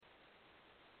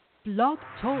Blog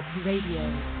Talk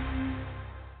Radio.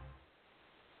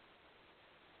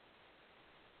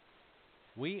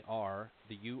 We are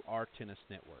the UR Tennis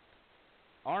Network.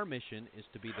 Our mission is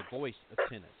to be the voice of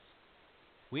tennis.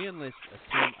 We enlist a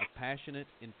team of passionate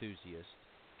enthusiasts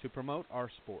to promote our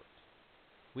sport.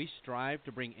 We strive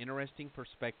to bring interesting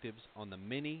perspectives on the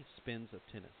many spins of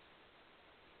tennis.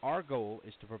 Our goal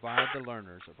is to provide the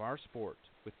learners of our sport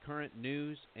with current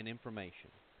news and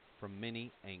information from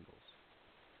many angles.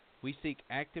 We seek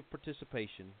active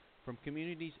participation from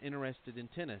communities interested in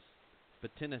tennis, but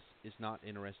tennis is not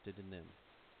interested in them.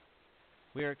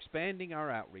 We are expanding our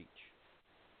outreach.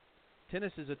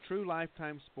 Tennis is a true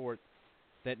lifetime sport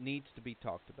that needs to be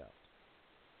talked about,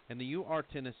 and the UR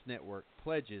Tennis Network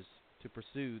pledges to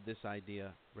pursue this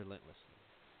idea relentlessly.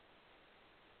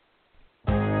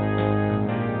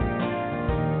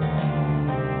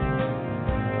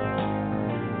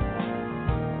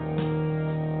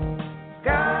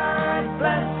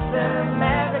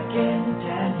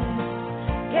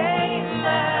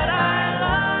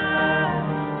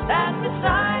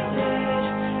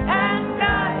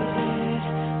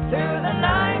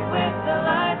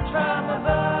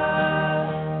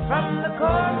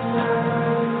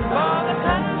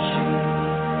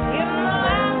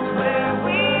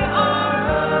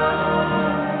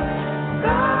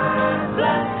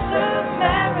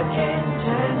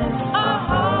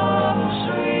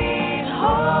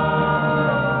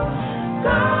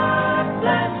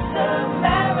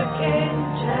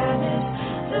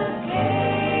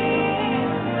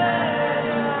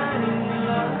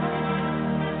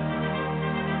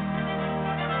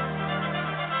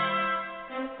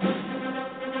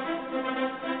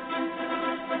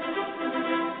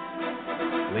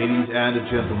 Ladies and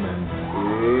gentlemen,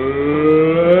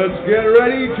 let's get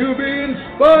ready to be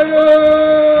inspired!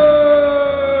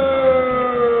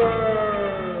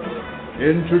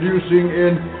 Introducing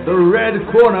in the red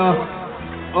corner,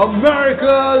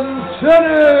 American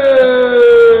Tennis!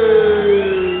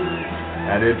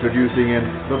 And introducing in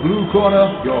the blue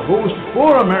corner, your host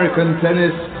for American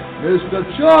Tennis, Mr.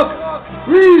 Chuck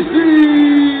Kriese!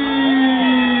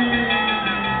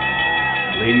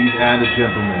 Ladies and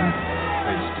gentlemen,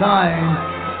 it's time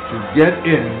to get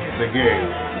in the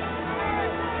game.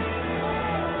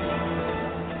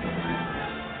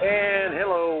 And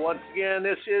hello, once again,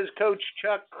 this is Coach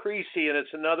Chuck Kriese, and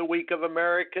it's another week of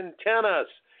American Tennis.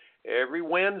 Every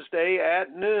Wednesday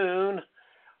at noon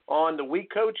on the We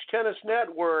Coach Tennis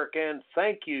Network. And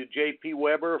thank you, J.P.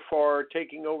 Weber, for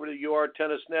taking over the UR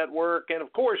Tennis Network. And,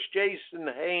 of course, Jason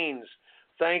Haynes,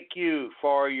 thank you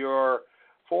for your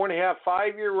 4.5,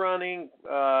 5-year running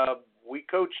We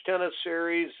Coach Tennis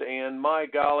series, and my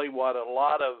golly, what a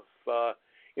lot of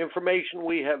information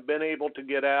we have been able to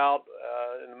get out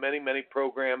in many, many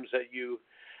programs that you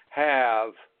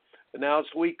have. And now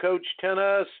it's We Coach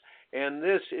Tennis, and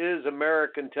this is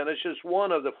American Tennis, just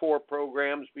one of the 4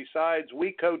 programs. Besides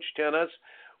We Coach Tennis,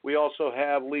 we also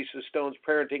have Lisa Stone's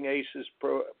Parenting Aces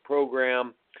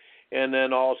program, and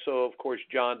then also, of course,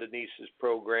 John Denise's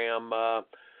program.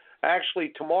 Actually,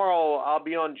 tomorrow I'll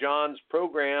be on John's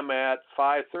program at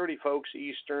 5:30, folks,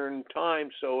 Eastern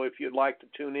Time. So if you'd like to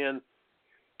tune in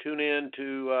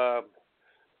to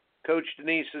Coach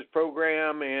Denise's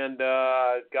program. And,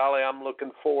 golly, I'm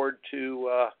looking forward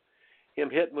to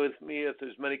him hitting with me with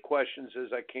as many questions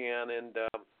as I can. And,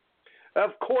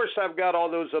 of course, I've got all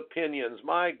those opinions.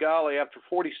 My golly, after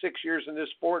 46 years in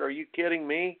this sport, are you kidding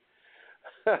me?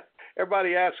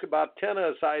 Everybody asks about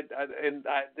tennis,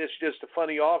 this is just a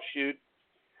funny offshoot.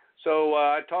 So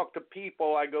I talk to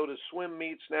people. I go to swim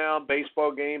meets now,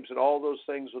 baseball games, and all those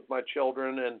things with my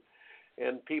children.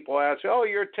 And people ask, "Oh,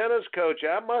 you're a tennis coach.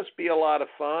 That must be a lot of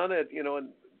fun." And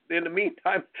in the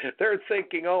meantime, they're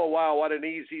thinking, "Oh, wow, what an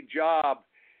easy job."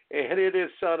 And it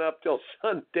is sun up till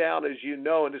sundown, as you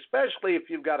know. And especially if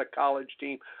you've got a college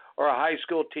team or a high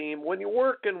school team, when you're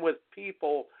working with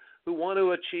people who want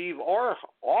to achieve, or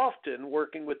often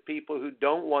working with people who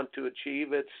don't want to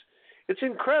achieve, it's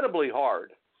incredibly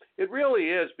hard. It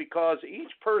really is, because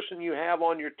each person you have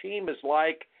on your team is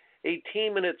like a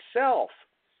team in itself.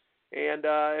 And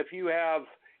if you have,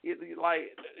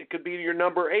 it could be your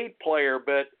number 8 player,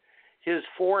 but his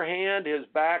forehand, his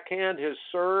backhand, his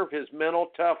serve, his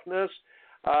mental toughness,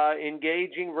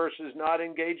 engaging versus not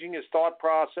engaging, his thought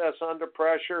process under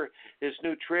pressure, his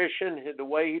nutrition, the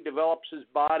way he develops his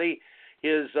body,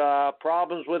 his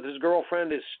problems with his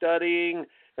girlfriend, his studying,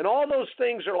 and all those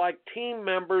things are like team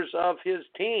members of his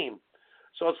team.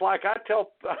 So it's like I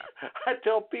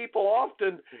tell people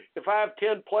often, if I have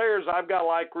 10 players, I've got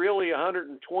like really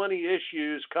 120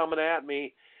 issues coming at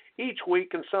me. each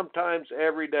week and sometimes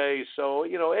every day. So,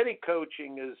 any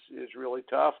coaching is really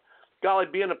tough. Golly,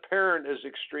 being a parent is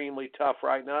extremely tough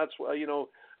right now. That's why,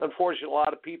 unfortunately, a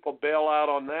lot of people bail out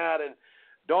on that. And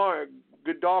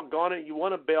good doggone it, you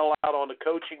want to bail out on the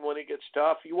coaching when it gets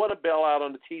tough. You want to bail out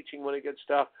on the teaching when it gets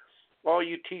tough. All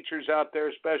you teachers out there,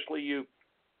 especially you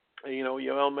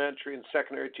elementary and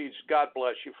secondary teachers, God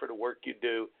bless you for the work you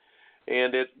do.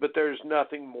 But there's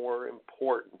nothing more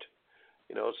important,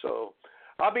 So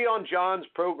I'll be on John's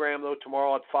program though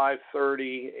tomorrow at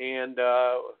 5:30, and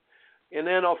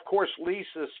then of course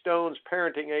Lisa Stone's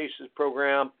Parenting Aces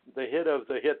program, the hit of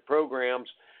the hit programs.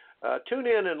 Tune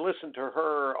in and listen to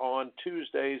her on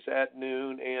Tuesdays at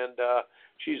noon, and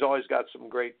she's always got some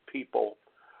great people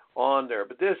on there.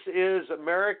 But this is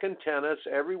American Tennis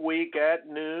every week at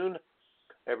noon,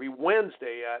 every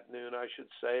Wednesday at noon, I should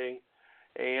say.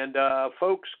 And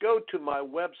folks, go to my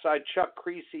website,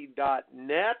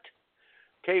 chuckkriese.net,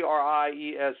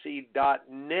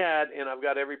 KRIESE.net, and I've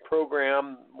got every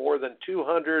program, more than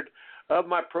 200 of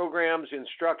my programs,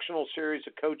 instructional series,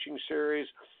 a coaching series,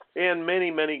 and many,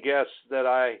 many guests that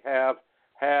I have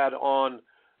had on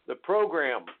the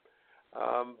program.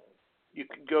 You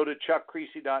can go to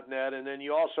chuckkriese.net, and then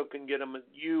you also can get them at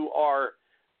UR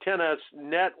Tennis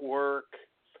Network,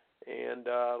 and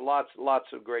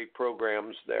lots of great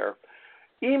programs there.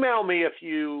 Email me if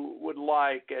you would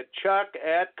like at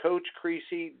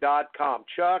chuck@coachkriese.com,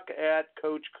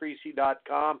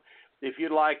 chuck@coachkriese.com. If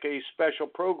you'd like a special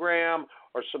program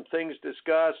or some things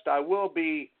discussed, I will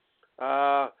be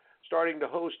starting to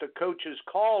host a coach's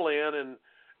call-in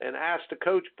and Ask the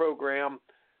Coach program.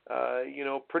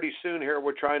 Pretty soon here.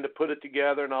 We're trying to put it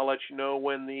together, and I'll let you know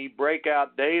when the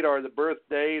breakout date or the birth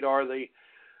date or the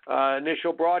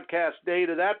initial broadcast date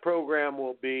of that program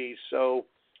will be. So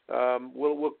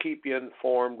we'll keep you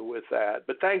informed with that.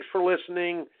 But thanks for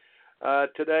listening.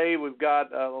 Today we've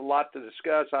got a lot to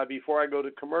discuss. Before I go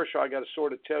to commercial, I got to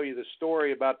sort of tell you the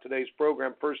story about today's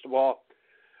program. First of all,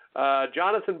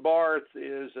 Jonathan Barth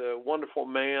is a wonderful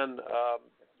man.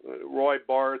 Roy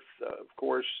Barth, of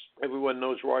course, everyone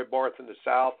knows Roy Barth in the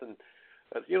South, and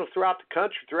throughout the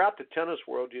country, throughout the tennis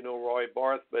world, Roy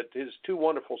Barth. But his two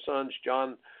wonderful sons,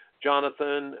 Jonathan,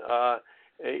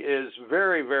 is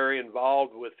very, very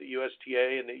involved with the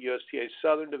USTA and the USTA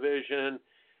Southern Division.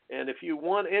 And if you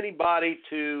want anybody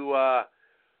to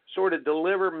sort of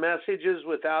deliver messages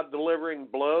without delivering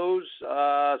blows,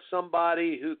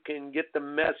 somebody who can get the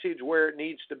message where it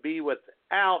needs to be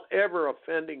without ever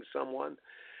offending someone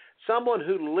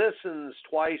who listens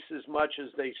twice as much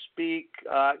as they speak.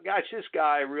 Gosh, this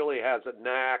guy really has a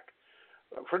knack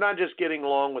for not just getting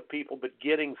along with people, but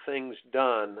getting things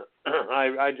done.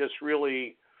 I just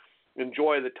really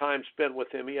enjoy the time spent with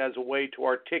him. He has a way to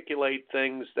articulate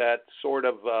things that sort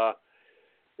of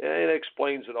it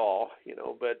explains it all,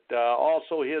 But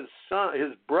also his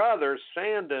brother,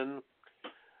 Sandon,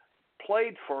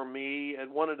 played for me,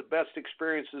 and one of the best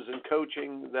experiences in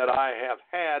coaching that I have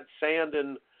had.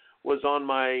 Sandon was on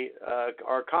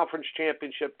our conference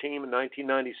championship team in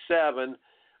 1997,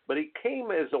 but he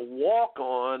came as a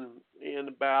walk-on in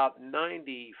about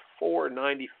 94,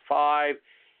 95,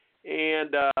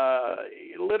 and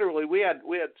literally we had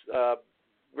a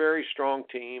very strong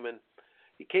team, and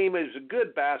he came as a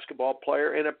good basketball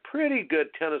player and a pretty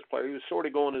good tennis player. He was sort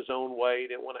of going his own way. He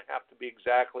didn't want to have to be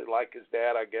exactly like his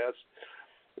dad, I guess.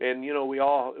 And, we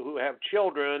all who have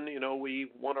children,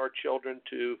 we want our children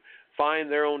to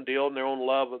find their own deal and their own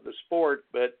love of the sport.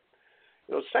 But,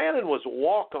 Sandon was a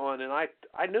walk-on, and I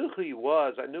knew who he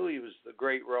was. I knew he was the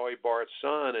great Roy Barth's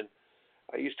son, and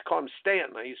I used to call him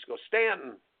Stanton. I used to go,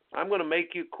 Stanton, I'm going to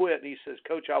make you quit. And he says,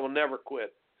 Coach, I will never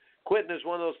quit. Quitting is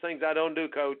one of those things I don't do,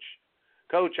 Coach.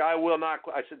 Coach, I will not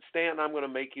quit. I said, Stanton, I'm going to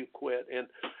make you quit. And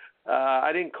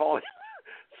I didn't call him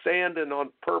Sandon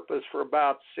on purpose for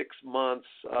about 6 months.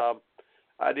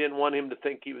 I didn't want him to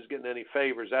think he was getting any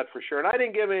favors, that's for sure. And I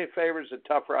didn't give him any favors. The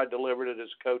tougher I delivered it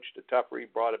as coach, the tougher he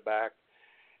brought it back.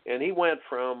 And he went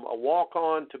from a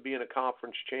walk-on to being a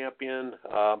conference champion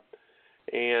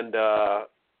and a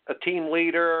team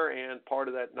leader and part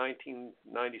of that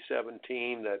 1997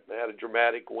 team that had a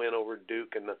dramatic win over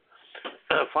Duke in the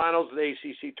finals of the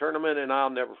ACC tournament. And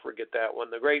I'll never forget that one.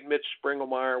 The great Mitch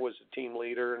Springelmeyer was the team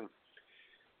leader.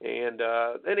 And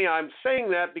anyhow, I'm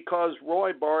saying that because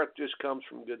Roy Barth just comes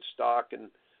from good stock, and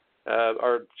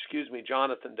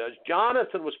Jonathan does.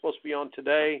 Jonathan was supposed to be on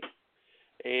today,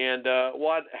 and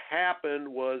what happened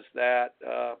was that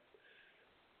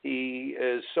he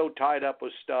is so tied up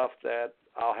with stuff that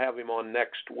I'll have him on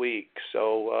next week.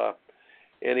 So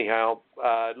anyhow,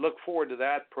 look forward to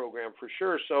that program for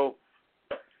sure. So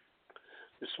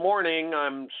this morning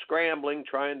I'm scrambling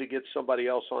trying to get somebody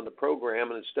else on the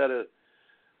program, and instead of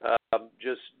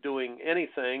just doing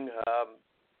anything,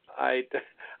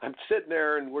 I'm sitting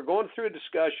there and we're going through a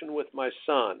discussion with my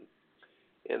son.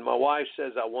 And my wife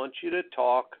says, I want you to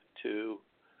talk to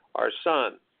our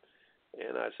son.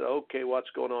 And I said, okay, what's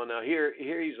going on now? Here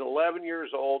he's 11 years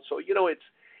old. So,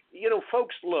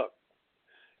 folks, look,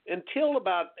 until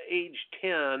about age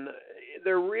 10,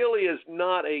 there really is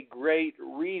not a great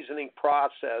reasoning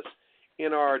process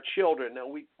in our children. Now,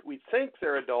 we think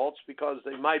they're adults because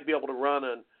they might be able to run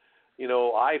an,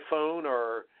 iPhone,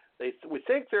 or we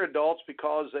think they're adults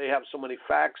because they have so many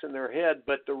facts in their head.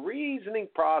 But the reasoning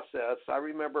process, I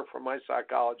remember from my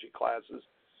psychology classes,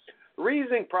 the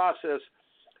reasoning process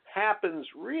happens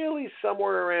really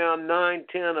somewhere around 9,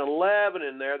 10, 11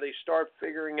 in there. They start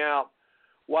figuring out,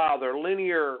 wow, their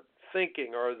linear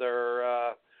thinking, or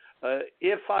their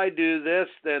if I do this,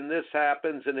 then this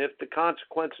happens, and if the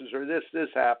consequences are this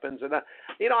happens. And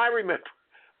I remember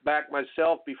back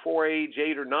myself before age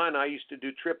 8 or 9, I used to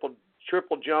do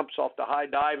triple jumps off the high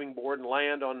diving board and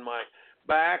land on my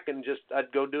back, and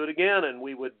I'd go do it again, and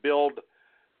we would build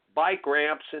bike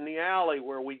ramps in the alley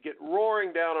where we'd get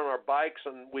roaring down on our bikes,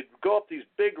 and we'd go up these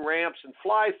big ramps and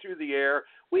fly through the air.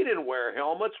 We didn't wear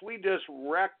helmets. We just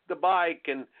wrecked the bike,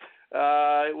 and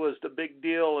it was the big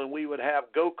deal. And we would have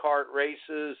go-kart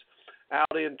races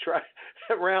out in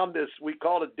around this. We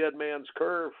called it Dead Man's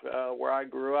Curve where I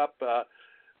grew up.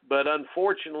 But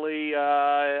unfortunately,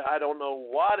 I don't know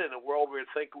what in the world we were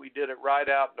thinking. We did it right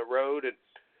out in the road. And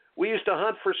we used to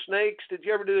hunt for snakes. Did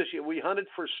you ever do this? We hunted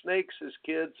for snakes as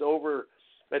kids over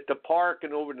at the park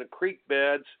and over in the creek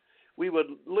beds. We would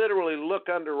literally look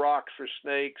under rocks for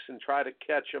snakes and try to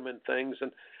catch them and things.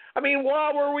 And,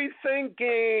 what were we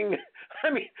thinking?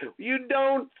 You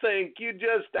don't think. You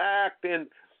just act. And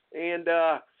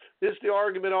this is the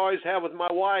argument I always have with my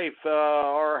wife.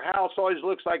 Our house always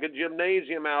looks like a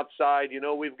gymnasium outside.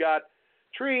 We've got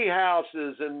tree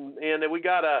houses, and we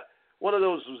got one of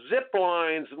those zip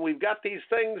lines, and we've got these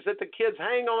things that the kids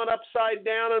hang on upside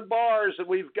down in bars, and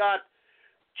we've got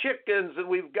chickens, and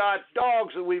we've got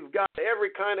dogs, and we've got every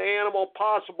kind of animal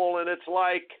possible, and it's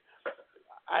like,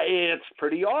 it's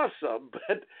pretty awesome.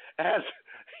 But as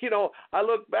I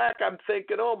look back, I'm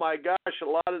thinking, oh my gosh, a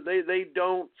lot of they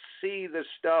don't see the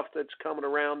stuff that's coming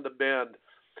around the bend.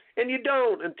 And you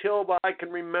don't until I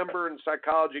can remember in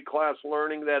psychology class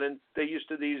learning that they used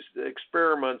to these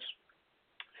experiments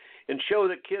and show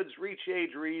that kids reach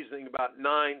age reasoning about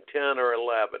 9, 10, or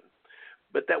 11.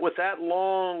 But with that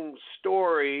long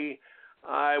story,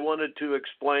 I wanted to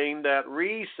explain that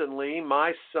recently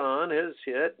my son has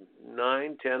hit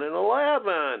 9, 10, and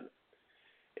 11.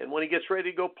 And when he gets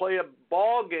ready to go play a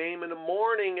ball game in the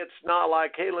morning, it's not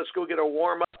like, hey, let's go get a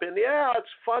warm-up. And, yeah, it's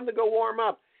fun to go warm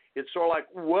up. It's sort of like,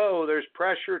 whoa, there's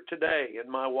pressure today.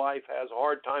 And my wife has a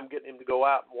hard time getting him to go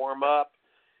out and warm up.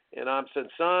 And I'm saying,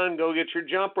 son, go get your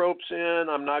jump ropes in.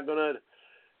 I'm not going to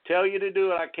tell you to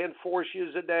do it. I can't force you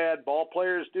as a dad. Ball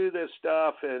players do this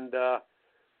stuff. And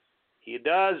he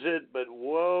does it, but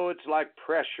whoa, it's like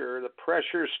pressure. The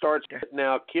pressure starts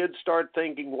now. Kids start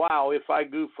thinking, wow, if I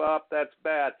goof up, that's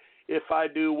bad. If I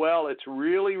do well, it's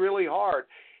really, really hard.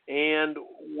 And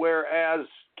whereas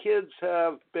kids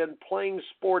have been playing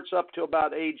sports up to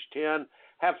about age 10,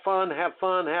 have fun, have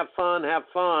fun, have fun, have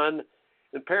fun,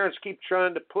 and parents keep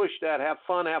trying to push that, have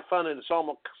fun, and it's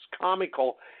almost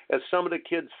comical as some of the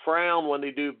kids frown when they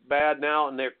do bad now,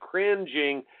 and they're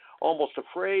cringing, almost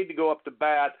afraid to go up to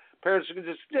bat. Parents can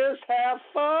just have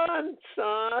fun,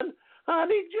 son.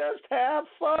 Honey, just have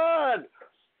fun.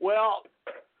 Well,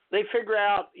 they figure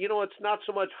out, it's not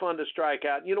so much fun to strike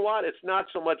out. You know what? It's not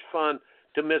so much fun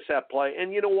to miss that play.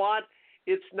 And you know what?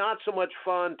 It's not so much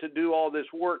fun to do all this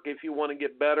work if you want to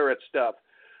get better at stuff.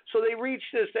 So they reach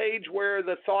this age where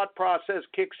the thought process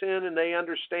kicks in and they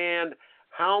understand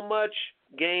how much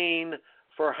gain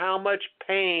for how much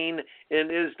pain, and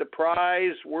is the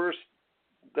prize worth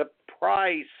the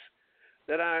price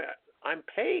that I'm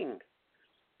paying.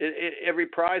 Every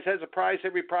prize has a price.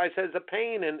 Every prize has a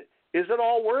pain. And is it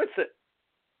all worth it?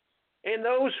 And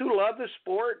those who love the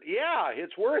sport, yeah,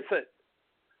 it's worth it.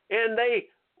 And they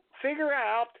figure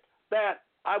out that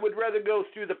I would rather go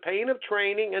through the pain of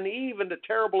training and even the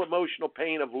terrible emotional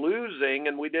pain of losing,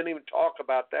 and we didn't even talk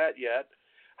about that yet,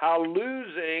 how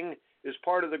losing is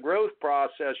part of the growth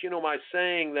process. My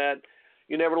saying that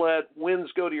you never let wins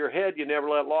go to your head, you never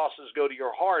let losses go to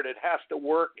your heart. It has to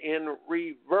work in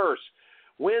reverse.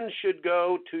 Wins should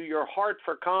go to your heart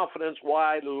for confidence,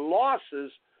 while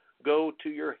losses go to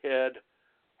your head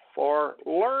for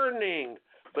learning.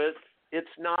 But it's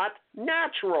not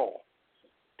natural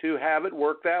to have it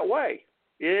work that way.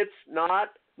 It's not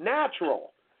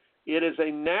natural. It is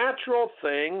a natural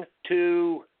thing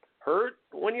to hurt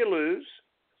when you lose.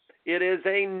 It is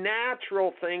a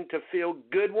natural thing to feel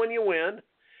good when you win.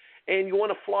 And you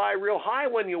want to fly real high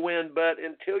when you win, but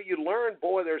until you learn,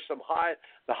 boy, there's the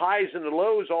highs and the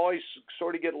lows always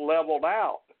sort of get leveled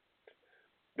out.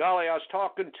 Golly, I was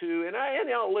talking to,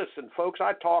 listen, folks,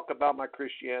 I talk about my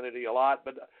Christianity a lot,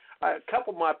 but a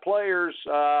couple of my players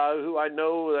who I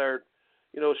know they're,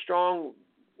 strong,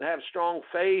 have strong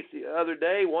faith. The other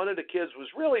day, one of the kids was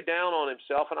really down on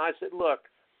himself, and I said, look,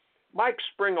 Mike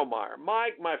Springelmeyer,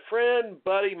 my friend,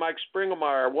 buddy, Mike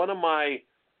Springelmeyer, one of my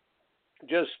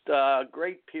just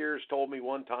great peers told me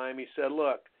one time, he said,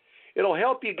 look, it'll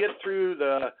help you get through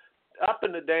the up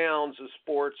and the downs of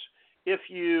sports if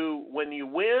when you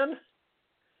win,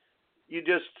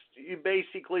 you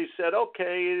basically said,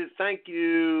 okay, thank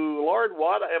you, Lord,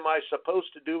 what am I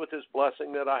supposed to do with this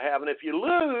blessing that I have? And if you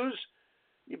lose,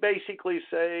 you basically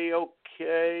say,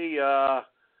 okay,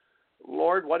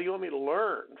 Lord, what do you want me to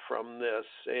learn from this?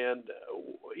 And,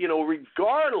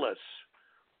 regardless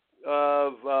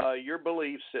of your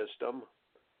belief system,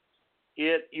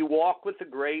 you walk with the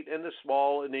great and the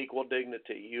small in equal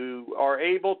dignity. You are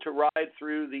able to ride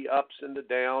through the ups and the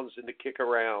downs and the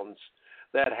kick-arounds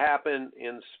that happen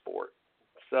in sport.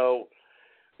 So,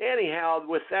 anyhow,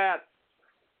 with that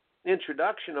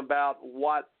introduction about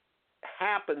what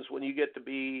happens when you get to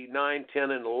be 9,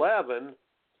 10, and 11,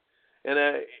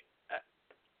 and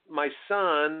my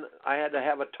son, I had to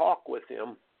have a talk with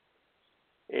him.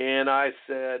 And I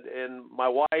said, and my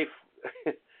wife,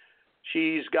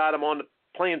 she's got them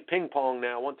playing ping pong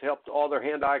now. Wants to help all their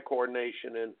hand-eye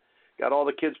coordination and got all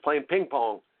the kids playing ping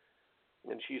pong.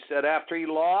 And she said after he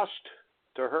lost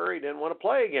to her, he didn't want to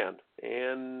play again.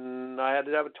 And I had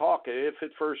to have a talk. If at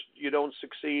first you don't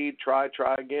succeed, try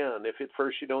again. If at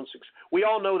first you don't succeed. We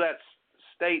all know that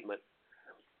statement.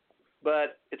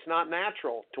 But it's not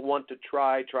natural to want to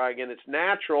try again. It's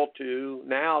natural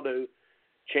to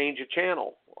change a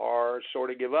channel or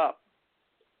sort of give up.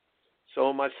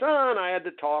 So my son, I had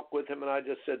to talk with him, and I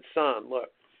just said, son, look,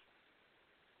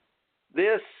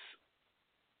 this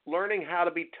learning how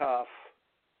to be tough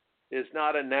is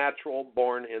not a natural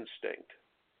born instinct.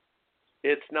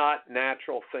 It's not a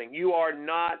natural thing. You are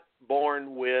not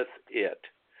born with it.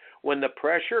 When the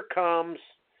pressure comes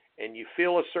and you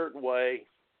feel a certain way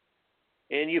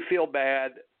and you feel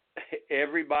bad,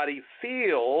 everybody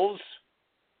feels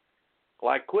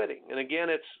like quitting. And again,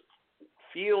 it's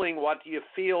feeling, what do you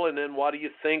feel, and then what do you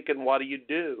think, and what do you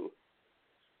do?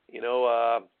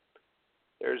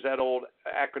 There's that old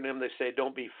acronym they say,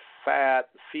 don't be fat,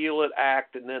 feel it,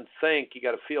 act, and then think. You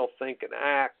got to feel, think, and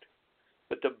act.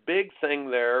 But the big thing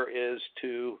there is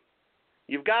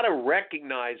you've got to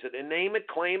recognize it and name it,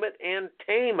 claim it, and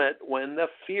tame it when the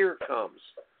fear comes.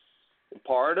 And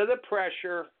part of the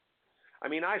pressure, I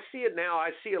see it now.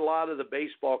 I see a lot of the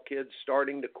baseball kids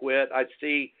starting to quit. I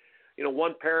see,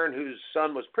 one parent whose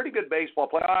son was pretty good baseball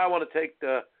player. I want to take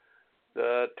the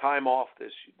time off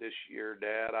this year,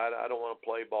 Dad. I don't want to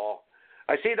play ball.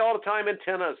 I see it all the time in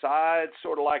tennis. I'd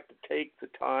sort of like to take the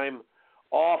time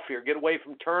off here, get away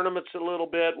from tournaments a little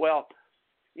bit. Well,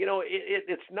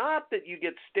 it's not that you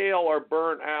get stale or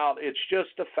burnt out. It's just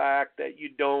the fact that you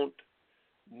don't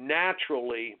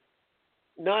naturally,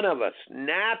 none of us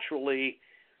naturally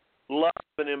love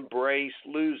and embrace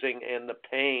losing and the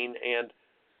pain, and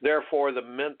therefore the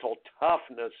mental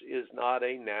toughness is not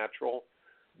a natural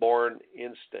born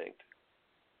instinct.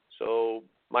 So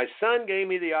my son gave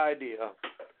me the idea.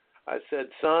 I said,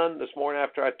 son, this morning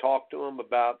after I talked to him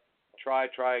about try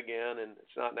again, and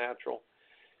it's not natural,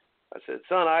 I said,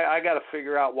 son, I got to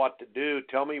figure out what to do.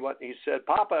 Tell me what. He said,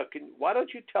 Papa, why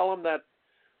don't you tell him that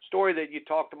story that you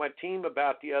talked to my team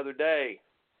about the other day?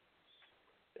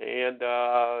 And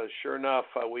sure enough,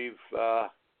 we've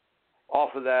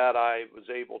off of that, I was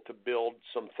able to build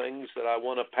some things that I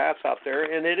want to pass out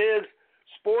there. And it is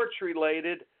sports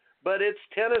related, but it's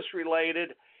tennis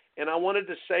related. And I wanted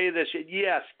to say this.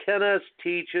 Yes, tennis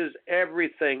teaches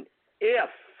everything if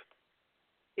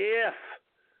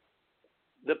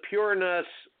the pureness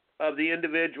of the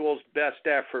individual's best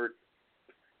effort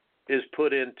is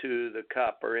put into the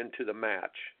cup or into the match.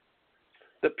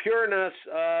 The pureness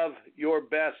of your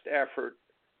best effort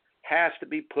has to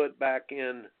be put back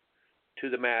in to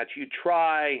the match. You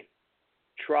try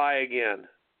again.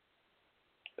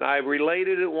 And I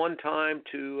related it one time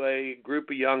to a group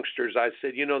of youngsters. I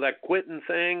said, that quitting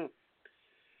thing,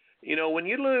 when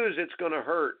you lose, it's going to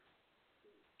hurt.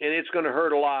 And it's going to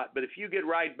hurt a lot. But if you get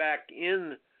right back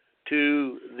into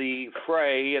the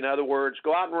fray, in other words,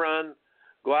 go out and run,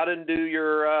 Go out and do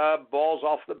your balls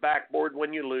off the backboard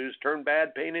when you lose. Turn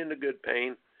bad pain into good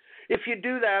pain. If you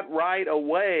do that right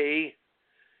away,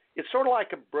 it's sort of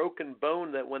like a broken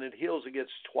bone that when it heals, it gets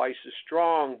twice as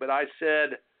strong. But I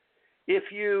said,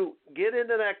 if you get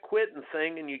into that quitting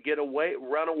thing and you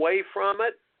run away from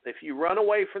it, if you run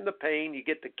away from the pain, you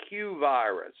get the Q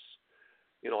virus.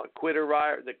 Like quitter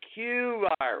virus, the Q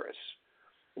virus.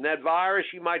 And that virus,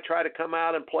 you might try to come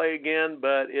out and play again,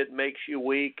 but it makes you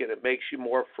weak and it makes you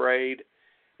more afraid.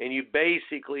 And you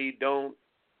basically don't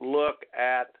look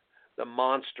at the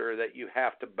monster that you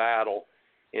have to battle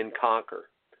and conquer.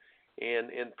 And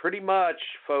pretty much,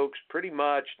 folks,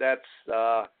 that's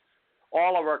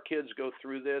all of our kids go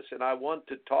through this. And I want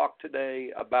to talk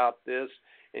today about this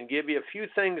and give you a few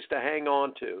things to hang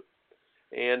on to.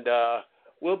 And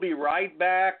we'll be right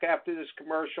back after this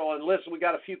commercial. And listen, we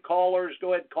got a few callers.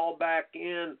 Go ahead and call back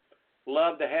in.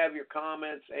 Love to have your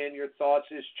comments and your thoughts.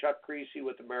 This is Chuck Kriese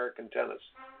with American Tennis.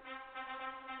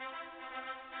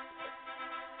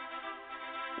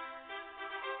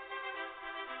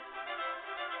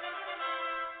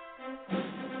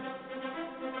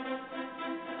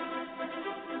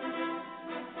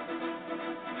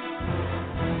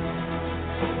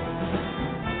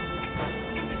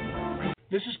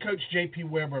 This is Coach J.P.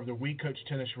 Weber of the We Coach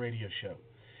Tennis radio show.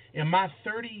 In my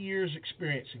 30 years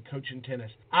experience in coaching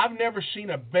tennis, I've never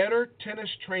seen a better tennis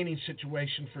training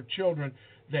situation for children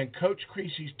than Coach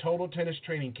Kriese's Total Tennis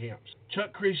Training Camps.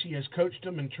 Chuck Kriese has coached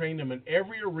them and trained them in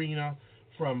every arena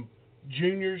from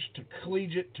juniors to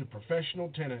collegiate to professional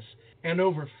tennis, and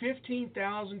over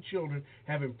 15,000 children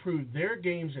have improved their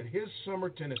games at his summer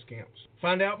tennis camps.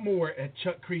 Find out more at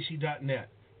chuckkriese.net.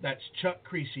 That's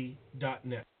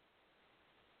chuckkriese.net.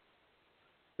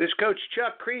 This is Coach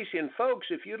Chuck Kriese, and folks,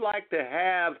 if you'd like to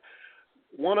have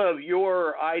one of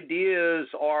your ideas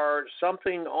or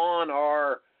something on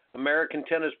our American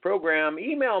Tennis program,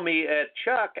 email me at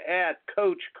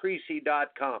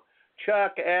chuck@coachkriese.com.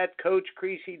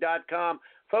 chuck@coachkriese.com.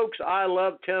 Folks, I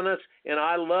love tennis, and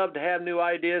I love to have new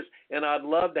ideas, and I'd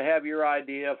love to have your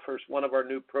idea for one of our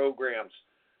new programs.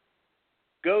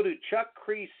 Go to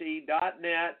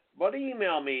chuckkriese.net, but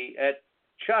email me at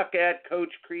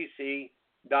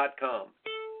chuck@coachkriese.com.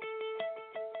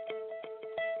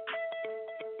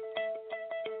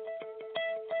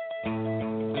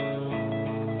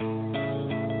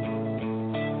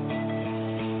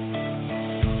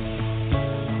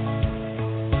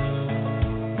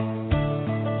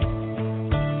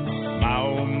 My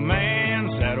old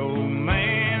man's that old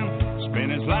man,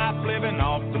 spent his life living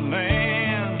off the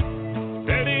land,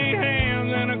 dirty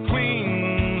hands and a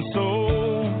clean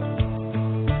soul.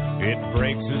 It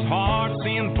breaks his heart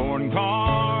seeing foreign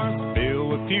cars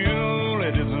filled with fuel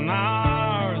it isn't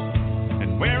ours,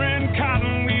 and wearing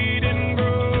cotton we didn't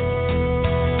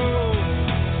grow.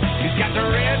 He's got the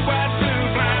red, white, blue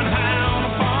flying high on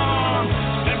the farm,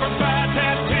 Semper Fi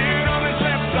tattooed on his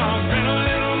left arm, print a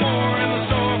little more in the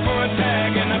store for a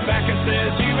tag, and the back it says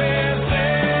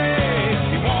USA.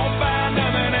 He won't buy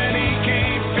nothing that he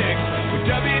can't fix, with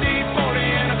WD-40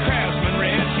 and a Craftsman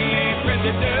wrench. He ain't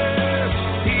prejudice,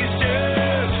 he's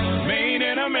just made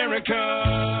in America.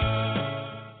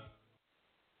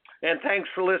 And thanks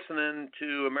for listening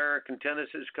to American Tennis.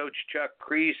 This is Coach Chuck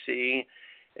Kriese.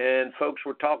 And folks,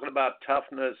 we're talking about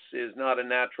toughness is not a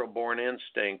natural born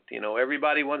instinct.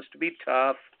 Everybody wants to be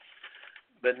tough,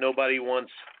 but nobody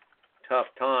wants tough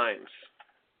times.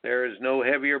 There is no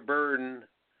heavier burden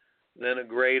than a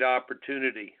great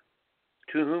opportunity.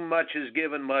 To whom much is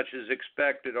given, much is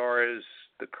expected, or as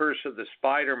the curse of the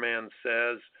Spider-Man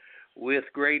says, with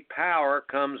great power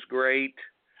comes great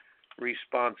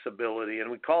responsibility. And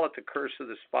we call it the curse of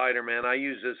the Spider-Man. I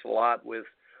use this a lot with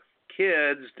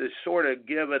kids to sort of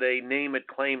give it a name it,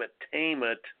 claim it, tame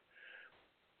it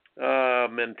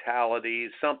mentality,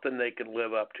 something they can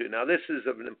live up to. Now, this is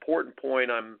an important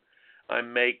point I'm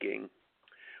making.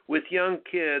 With young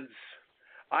kids,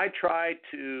 I try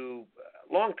to,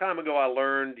 a long time ago I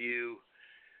learned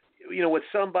with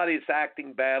somebody that's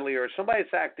acting badly or somebody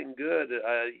that's acting good,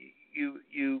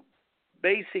 you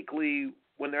basically,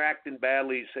 when they're acting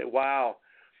badly, you say, wow,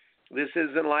 this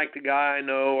isn't like the guy I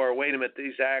know, or wait a minute,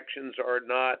 these actions are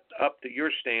not up to your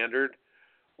standard.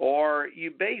 Or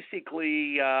you basically,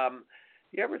 you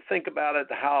ever think about it,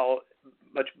 how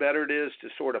much better it is to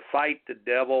sort of fight the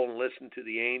devil and listen to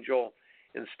the angel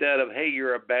instead of, hey,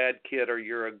 you're a bad kid or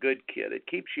you're a good kid. It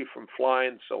keeps you from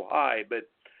flying so high. But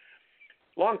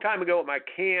a long time ago at my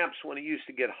camps, when it used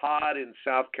to get hot in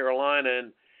South Carolina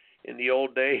and in the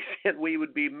old days, and we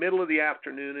would be middle of the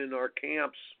afternoon in our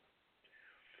camps,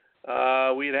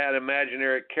 We'd had an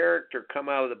imaginary character come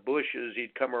out of the bushes.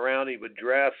 He'd come around, he would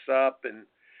dress up, and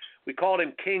we called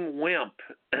him King Wimp.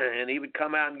 And he would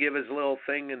come out and give his little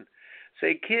thing and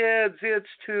say, "Kids,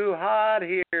 it's too hot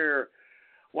here.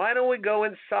 Why don't we go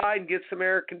inside and get some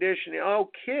air conditioning? Oh,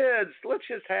 kids, let's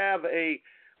just have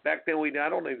back then I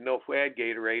don't even know if we had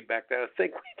Gatorade back then. I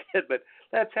think we did, but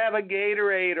let's have a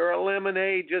Gatorade or a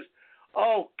lemonade.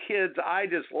 Kids, I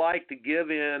just like to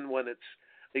give in when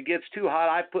it gets too hot.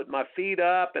 I put my feet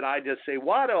up and I just say,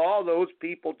 why do all those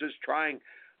people just trying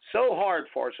so hard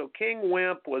for?" So King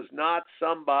Wimp was not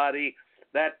somebody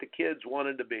that the kids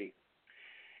wanted to be.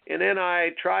 And then I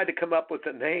tried to come up with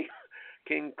a name,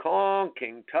 King Kong,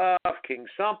 King Tough, King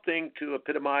something, to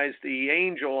epitomize the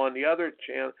angel on the other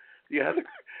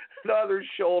the other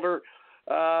shoulder.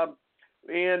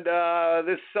 And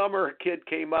this summer, a kid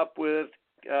came up with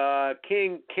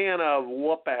King Canna of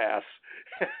Whoop Ass.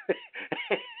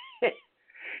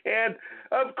 And,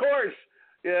 of course,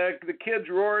 the kids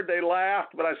roared, they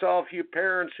laughed, but I saw a few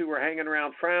parents who were hanging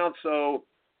around frowned, so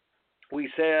we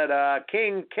said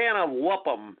King Canna Whoop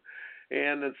 'em,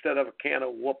 and instead of Canna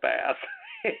Whoop Ass.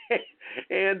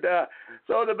 And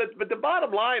but the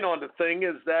bottom line on the thing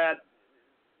is that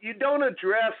you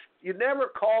never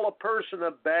call a person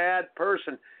a bad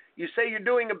person. You say you're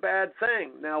doing a bad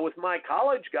thing. Now, with my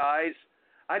college guys,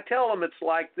 I tell them it's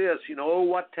like this,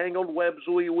 what tangled webs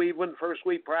we weave when first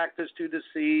we practice to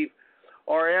deceive,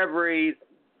 or every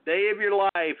day of your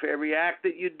life, every act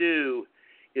that you do,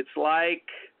 it's like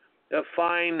a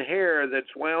fine hair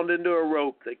that's wound into a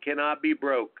rope that cannot be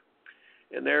broke.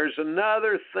 And there's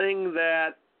another thing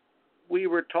that we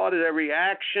were taught, that every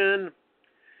action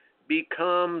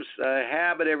becomes a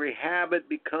habit. Every habit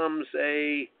becomes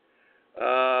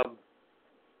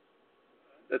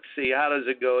let's see, how does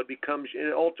it go?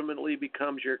 It ultimately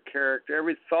becomes your character.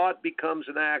 Every thought becomes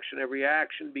an action. Every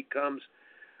action becomes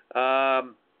a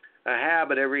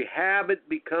habit. Every habit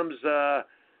becomes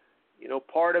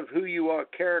part of who you are,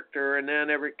 character, and then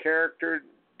every character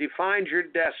defines your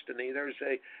destiny. There's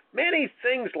many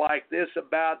things like this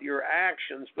about your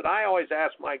actions, but I always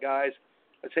ask my guys,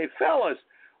 I say, fellas,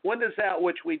 when does that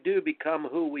which we do become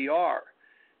who we are?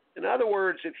 In other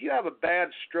words, if you have a bad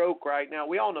stroke right now,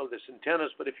 we all know this in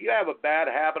tennis, but if you have a bad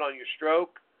habit on your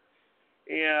stroke,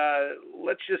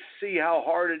 let's just see how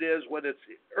hard it is when it's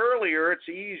earlier. It's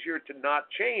easier to not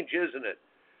change, isn't it?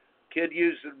 Kid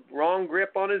used the wrong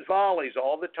grip on his volleys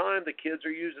all the time. The kids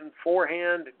are using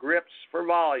forehand grips for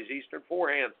volleys, Eastern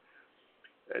forehands.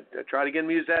 I try to get them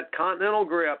to use that continental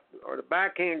grip or the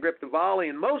backhand grip to volley,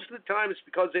 and most of the time it's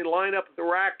because they line up the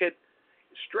racket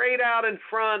straight out in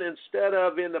front instead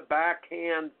of in the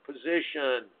backhand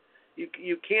position.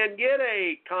 You can't get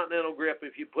a continental grip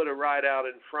if you put it right out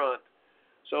in front.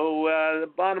 So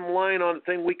the bottom line on the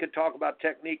thing, we could talk about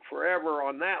technique forever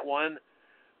on that one,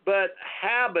 but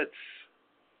habits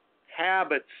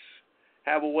have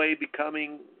a way of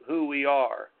becoming who we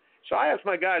are. So I ask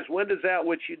my guys, when does that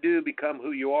which you do become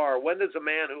who you are? When does a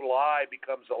man who lies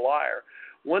becomes a liar?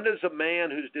 When does a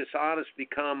man who's dishonest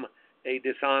become a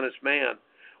dishonest man?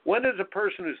 When does a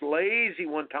person who's lazy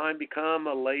one time become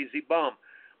a lazy bum?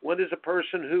 When does a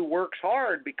person who works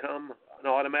hard become an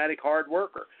automatic hard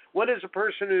worker? When does a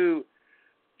person who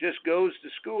just goes to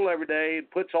school every day and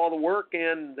puts all the work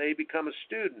in, they become a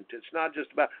student? It's not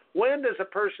just about, when does a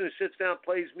person who sits down and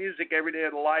plays music every day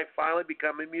of their life finally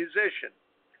become a musician?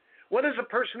 When does a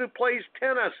person who plays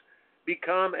tennis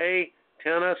become a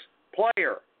tennis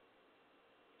player?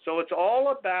 So it's all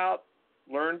about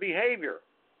learned behavior.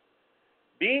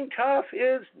 Being tough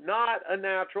is not a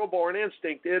natural born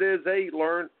instinct. It is a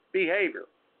learned behavior.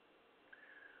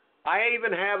 I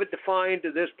even have it defined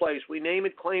to this place. We name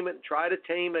it, claim it, and try to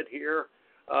tame it here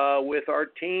with our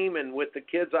team and with the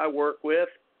kids I work with.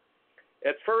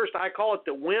 At first, I call it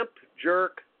the wimp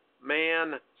jerk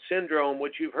man syndrome,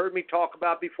 which you've heard me talk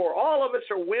about before. All of us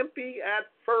are wimpy at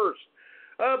first.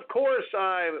 Of course,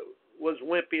 I was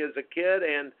wimpy as a kid,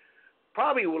 and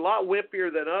probably a lot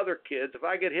wimpier than other kids. If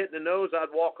I get hit in the nose, I'd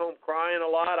walk home crying a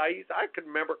lot. I could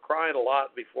remember crying a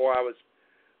lot before I was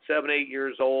 7, 8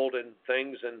 years old and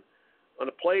things. And on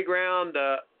the playground,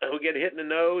 we get hit in the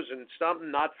nose and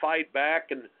something, not fight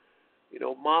back. And,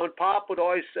 Mom and Pop would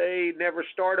always say, never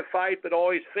start a fight, but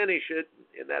always finish it.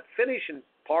 And that finishing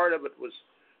part of it was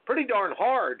pretty darn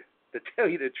hard, to tell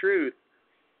you the truth,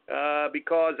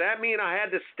 because that meant I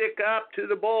had to stick up to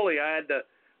the bully. I had to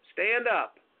stand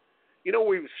up.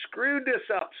 We've screwed this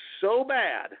up so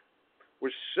bad. We're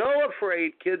so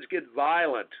afraid kids get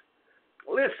violent.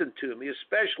 Listen to me,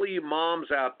 especially you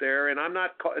moms out there, and I'm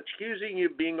not accusing you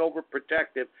of being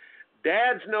overprotective.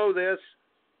 Dads know this,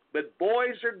 but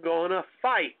boys are going to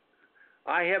fight.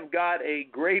 I have got a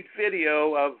great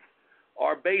video of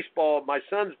my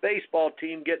son's baseball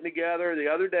team getting together the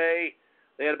other day.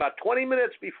 They had about 20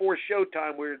 minutes before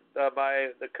showtime where my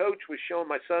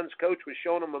son's coach was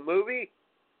showing them a movie.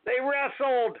 They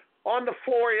wrestled on the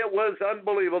floor. It was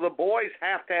unbelievable. The boys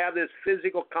have to have this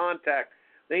physical contact.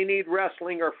 They need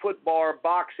wrestling or football or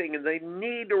boxing, and they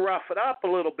need to rough it up a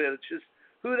little bit. It's just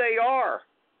who they are.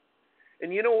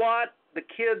 And you know what? The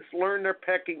kids learn their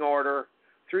pecking order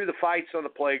through the fights on the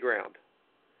playground.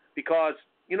 Because,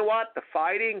 you know what? The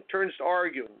fighting turns to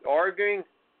arguing. Arguing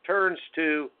turns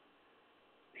to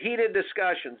heated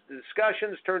discussions. The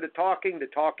discussions turn to talking. The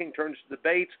talking turns to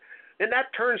debates. And that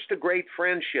turns to great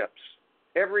friendships.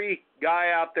 Every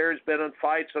guy out there has been in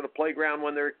fights on the playground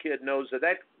when they're a kid knows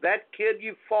that kid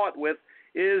you fought with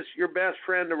is your best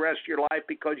friend the rest of your life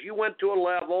because you went to a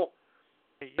level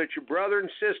that your brother and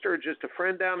sister or just a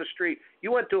friend down the street, you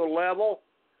went to a level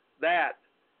that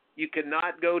you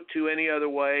cannot go to any other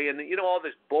way. And, you know, all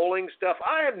this bullying stuff,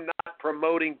 I am not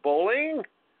promoting bullying.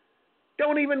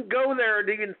 Don't even go there and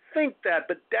even think that.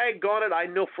 But daggone it, I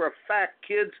know for a fact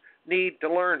kids need to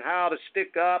learn how to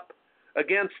stick up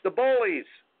against the bullies.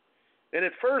 And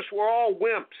at first, we're all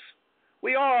wimps.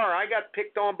 We are. I got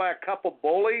picked on by a couple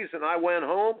bullies, and I went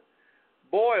home.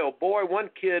 Boy, oh boy, one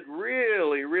kid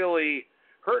really, really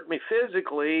hurt me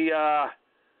physically. It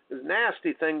was a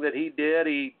nasty thing that he did.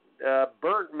 He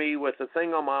burnt me with a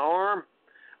thing on my arm.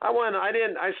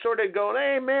 I started going,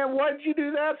 hey, man, what'd you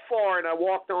do that for? And I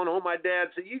walked on home. My dad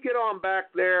said, you get on back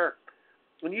there,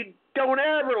 and you don't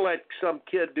ever let some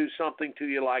kid do something to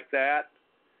you like that.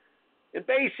 And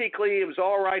basically, it was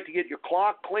all right to get your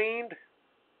clock cleaned,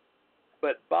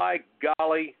 but by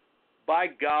golly,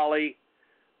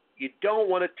 you don't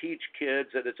want to teach kids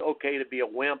that it's okay to be a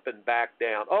wimp and back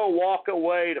down. Oh, walk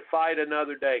away to fight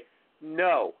another day.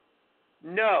 No.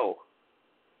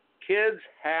 Kids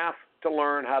have to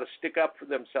learn how to stick up for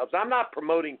themselves. I'm not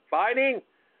promoting fighting,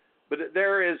 but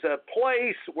there is a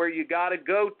place where you got to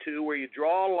go to where you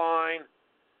draw a line,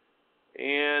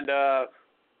 and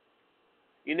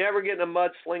you never get in a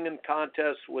mudslinging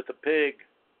contest with a pig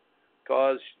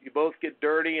because you both get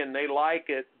dirty and they like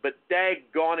it, but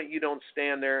daggone it, you don't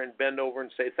stand there and bend over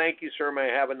and say, thank you, sir,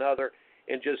 may I have another,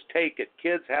 and just take it.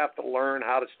 Kids have to learn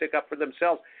how to stick up for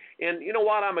themselves. And you know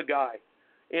what? I'm a guy.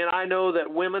 And I know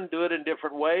that women do it in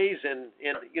different ways, and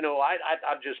you know,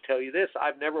 I'll just tell you this.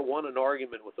 I've never won an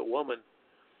argument with a woman,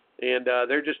 and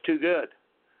they're just too good.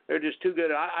 They're just too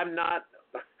good.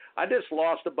 I just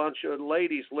lost a bunch of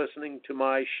ladies listening to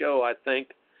my show, I think.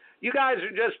 You guys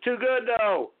are just too good,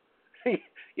 though.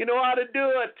 You know how to do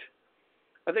it.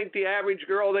 I think the average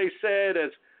girl, they said,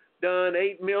 has done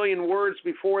 8 million words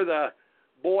before the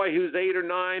boy who's 8 or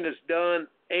 9 has done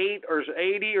 8 or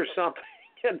 80 or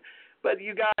something. But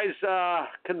you guys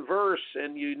converse,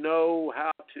 and you know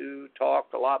how to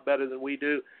talk a lot better than we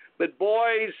do. But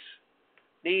boys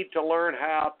need to learn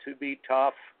how to be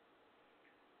tough.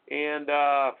 And,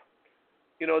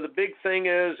 you know, the big thing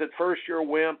is at first you're a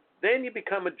wimp, then you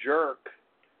become a jerk.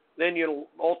 Then you'll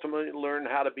ultimately learn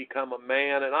how to become a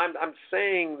man. And I'm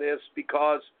saying this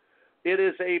because it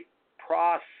is a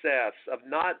process of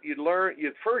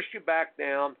first you back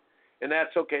down, and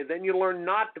that's okay. Then you learn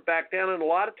not to back down, and a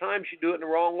lot of times you do it in the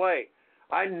wrong way.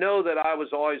 I know that I was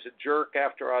always a jerk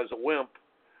after I was a wimp.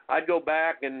 I'd go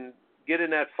back and get in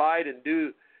that fight and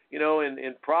do, you know, and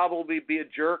probably be a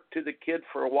jerk to the kid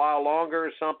for a while longer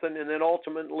or something, and then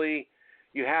ultimately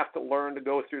you have to learn to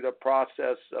go through the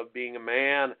process of being a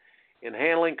man and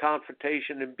handling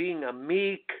confrontation and being a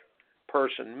meek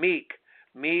person. Meek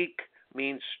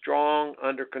means strong,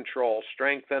 under control,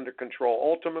 strength under control.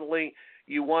 Ultimately,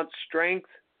 you want strength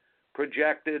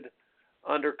projected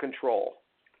under control.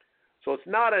 So it's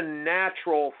not a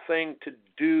natural thing to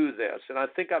do this. And I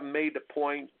think I've made the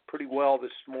point pretty well this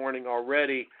morning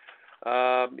already,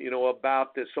 you know,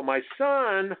 about this. So my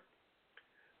son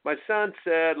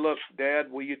said, look,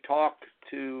 Dad, will you talk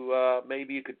to,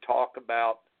 maybe you could talk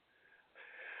about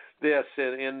this.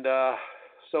 And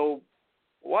so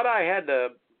what I had the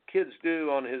kids do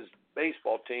on his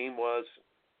baseball team was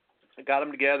I got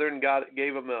them together and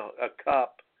gave them a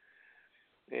cup.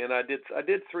 And I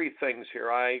did 3 things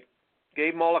here. I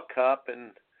gave them all a cup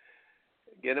and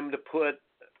get them to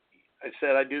I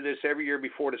said I do this every year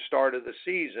before the start of the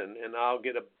season, and I'll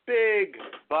get a big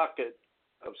bucket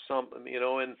of something, you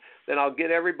know, and then I'll get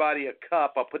everybody a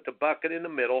cup. I'll put the bucket in the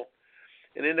middle,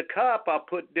 and in the cup I'll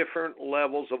put different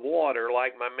levels of water.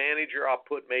 Like my manager, I'll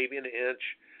put maybe an inch.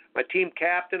 My team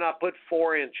captain, I'll put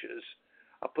 4 inches.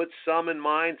 I'll put some in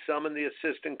mine, some in the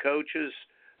assistant coaches,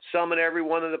 some in every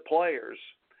one of the players.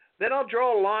 Then I'll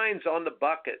draw lines on the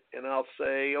bucket, and I'll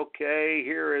say, okay,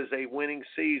 here is a winning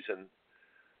season.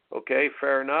 Okay,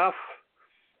 fair enough.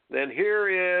 Then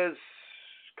here is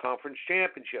conference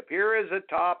championship. Here is a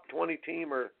top 20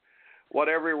 team or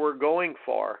whatever we're going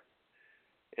for.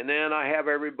 And then I have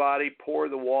everybody pour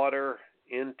the water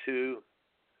into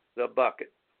the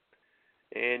bucket.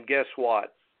 And guess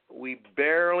what? We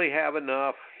barely have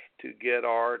enough to get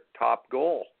our top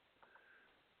goal.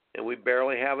 And we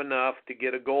barely have enough to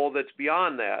get a goal that's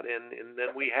beyond that. And then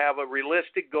we have a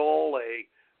realistic goal, a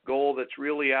goal that's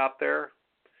really out there.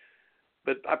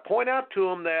 But I point out to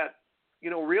them that,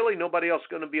 really nobody else is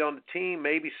going to be on the team.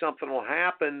 Maybe something will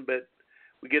happen, but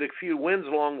we get a few wins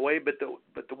along the way. But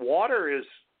the water is,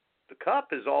 the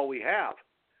cup is all we have.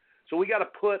 So we got to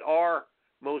put our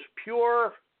most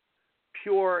pure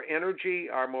energy,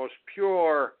 our most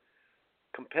pure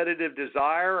competitive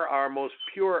desire, our most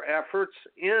pure efforts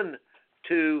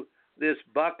into this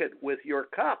bucket with your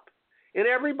cup. And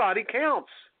everybody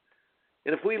counts.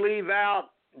 And if we leave out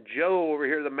Joe over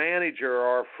here, the manager,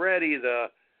 or Freddie,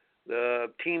 the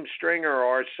team stringer,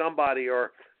 or somebody,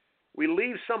 or we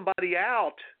leave somebody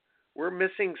out, we're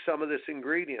missing some of this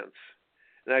ingredients.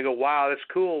 And I go, wow, that's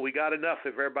cool. We got enough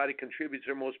if everybody contributes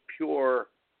their most pure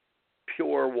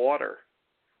water.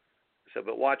 I said,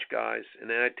 but watch, guys. And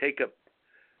then I take a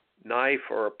knife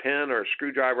or a pen or a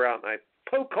screwdriver out, and I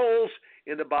poke holes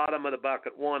in the bottom of the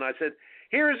bucket. One, I said,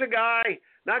 here's a guy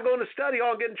not going to study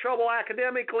hall, get in trouble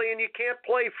academically, and you can't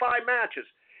play 5 matches.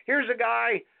 Here's a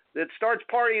guy that starts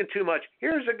partying too much.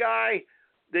 Here's a guy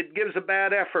that gives a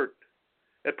bad effort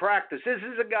at practice. This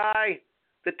is a guy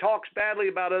that talks badly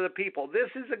about other people. This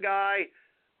is a guy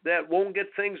that won't get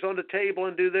things on the table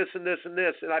and do this and this and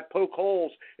this. And I poke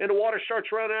holes, and the water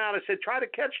starts running out. I said, try to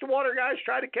catch the water, guys.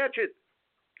 Try to catch it.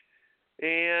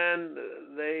 And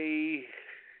they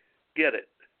get it.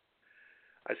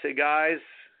 I say, guys,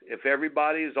 if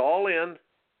everybody is all in,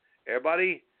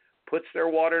 everybody puts their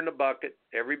water in the bucket,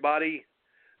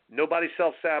 nobody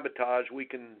self-sabotage, we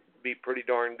can be pretty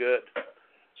darn good.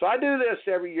 So I do this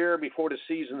every year before the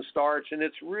season starts, and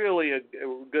it's really a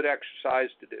good exercise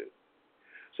to do.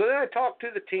 So then I talk to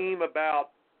the team about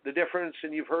the difference,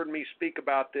 and you've heard me speak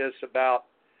about this, about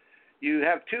you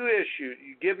have 2 issues.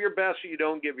 You give your best or you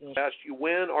don't give your best. You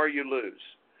win or you lose.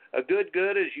 A good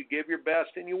is you give your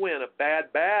best and you win. A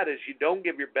bad is you don't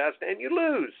give your best and you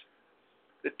lose.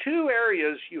 The 2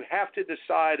 areas you have to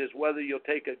decide is whether you'll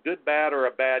take a good bad or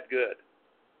a bad good.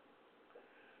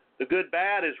 The good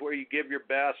bad is where you give your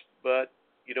best, but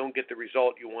you don't get the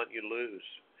result you want, you lose.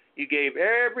 You gave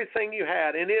everything you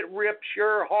had, and it rips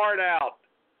your heart out.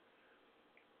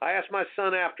 I asked my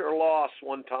son after a loss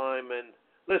one time, and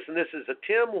listen, this is a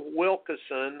Tim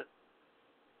Wilkeson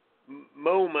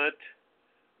moment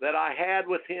that I had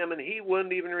with him, and he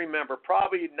wouldn't even remember,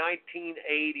 probably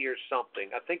 1980 or something.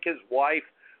 I think his wife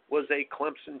was a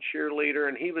Clemson cheerleader,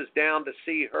 and he was down to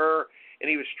see her, and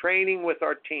he was training with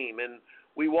our team. And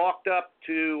we walked up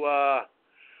to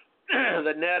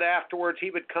the net afterwards. He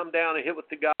would come down and hit with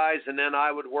the guys, and then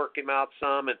I would work him out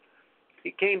some. And he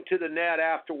came to the net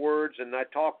afterwards, and I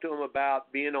talked to him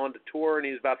about being on the tour, and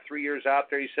he's about 3 years out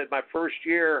there. He said, my first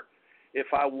year, if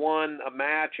I won a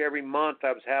match every month,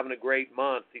 I was having a great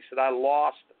month. He said, I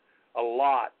lost a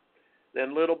lot.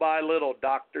 Then little by little,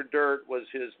 Dr. Dirt was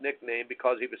his nickname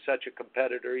because he was such a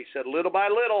competitor. He said, little by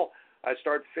little, I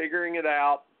started figuring it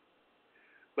out.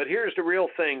 But here's the real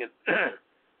thing, and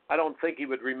I don't think he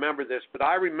would remember this, but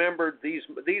I remembered these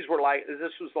were like,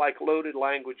 this was like loaded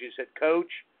language. He said, Coach,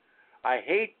 I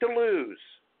hate to lose,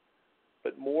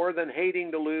 but more than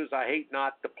hating to lose, I hate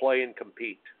not to play and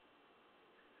compete.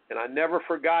 And I never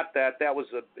forgot that. That was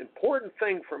an important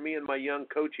thing for me in my young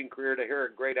coaching career, to hear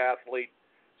a great athlete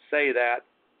say that.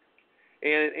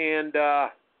 And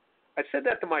I said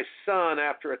that to my son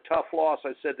after a tough loss.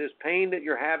 I said, this pain that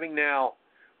you're having now,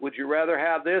 would you rather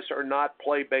have this or not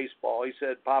play baseball? He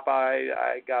said, Papa,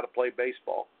 I got to play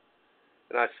baseball.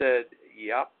 And I said,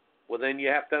 yep. Well, then you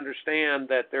have to understand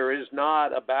that there is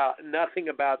nothing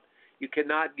about, you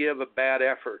cannot give a bad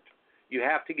effort. You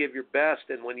have to give your best,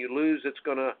 and when you lose, it's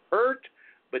going to hurt,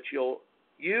 but you'll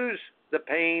use the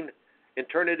pain and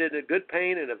turn it into good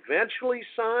pain, and eventually,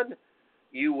 son,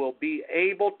 you will be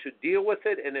able to deal with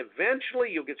it, and eventually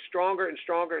you'll get stronger and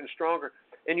stronger and stronger,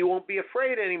 and you won't be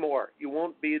afraid anymore. You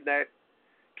won't be that.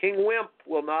 King Wimp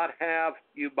will not have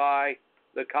you by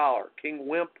the collar. King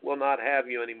Wimp will not have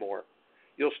you anymore.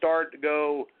 You'll start to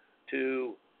go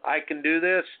to, I can do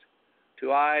this,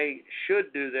 to I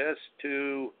should do this,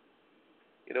 to,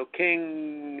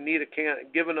 King need a can,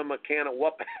 giving them a can of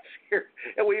whoop-ass here.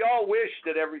 And we all wish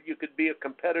that you could be a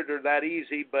competitor that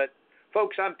easy, but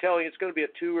Folks, I'm telling you, it's going to be a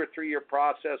 2 or 3 year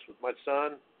process with my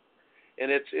son,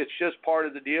 and it's just part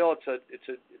of the deal.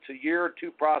 It's a year or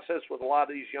two process with a lot of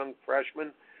these young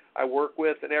freshmen I work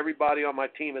with, and everybody on my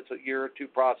team. It's a year or two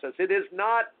process. It is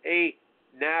not a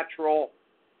natural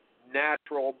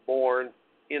born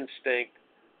instinct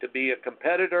to be a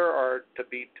competitor or to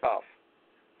be tough.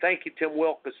 Thank you, Tim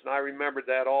Wilkerson. I remembered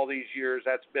that all these years.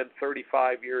 That's been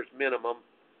 35 years minimum,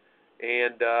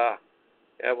 and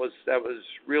that was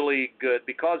really good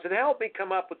because it helped me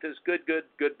come up with this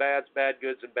good bads, bad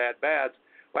goods, and bad bads.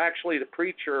 Well, actually, the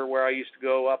preacher where I used to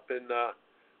go up in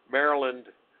Maryland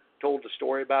told the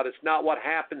story about it's not what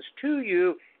happens to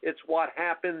you, it's what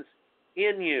happens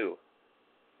in you.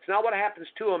 It's not what happens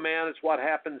to a man, it's what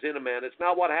happens in a man. It's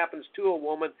not what happens to a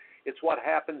woman, it's what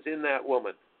happens in that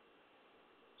woman.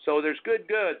 So there's good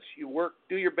goods. You work,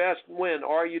 do your best and win,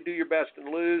 or you do your best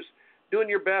and lose. Doing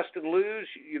your best and lose,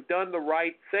 you've done the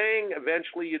right thing.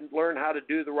 Eventually you learn how to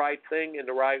do the right thing in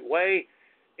the right way,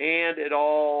 and it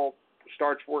all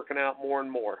starts working out more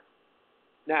and more.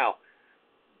 Now,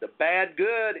 the bad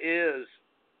good is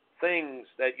things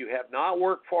that you have not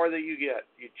worked for that you get.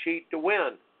 You cheat to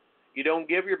win. You don't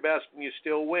give your best and you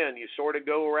still win. You sort of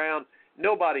go around.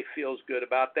 Nobody feels good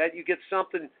about that. You get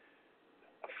something,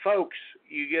 folks,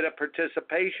 you get a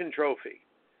participation trophy.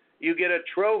 You get a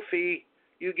trophy,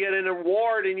 you get an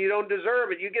award, and you don't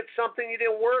deserve it. You get something you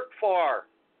didn't work for.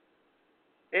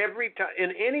 Every time,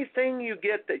 in anything you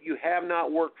get that you have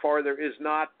not worked for, there is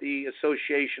not the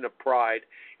association of pride.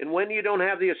 And when you don't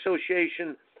have the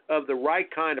association of the right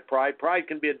kind of pride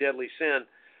can be a deadly sin,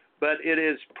 but it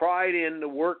is pride in the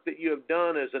work that you have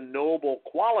done as a noble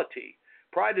quality.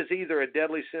 Pride is either a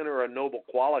deadly sin or a noble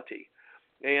quality.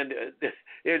 And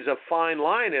it's a fine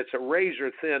line. It's a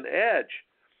razor-thin edge.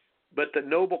 But the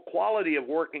noble quality of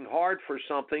working hard for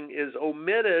something is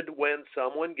omitted when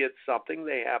someone gets something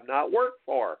they have not worked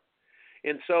for.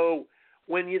 And so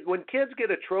when kids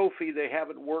get a trophy they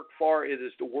haven't worked for, it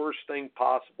is the worst thing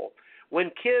possible.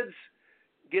 When kids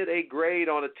get a grade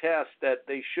on a test that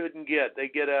they shouldn't get, they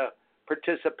get a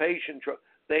participation trophy,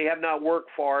 they have not worked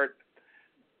for it.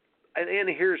 And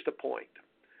here's the point.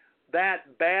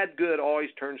 That bad good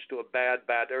always turns to a bad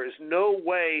bad. There is no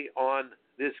way on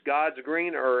this God's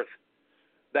green earth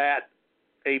that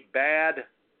a bad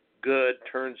good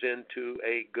turns into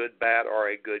a good bad or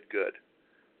a good good.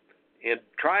 And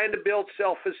trying to build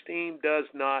self-esteem does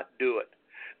not do it.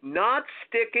 Not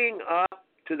sticking up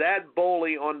to that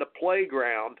bully on the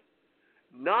playground,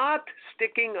 not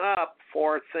sticking up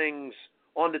for things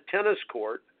on the tennis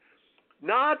court,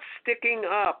 not sticking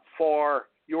up for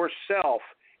yourself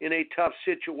in a tough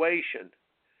situation,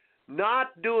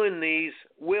 not doing these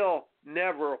will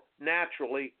never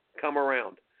naturally come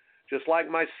around. Just like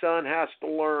my son has to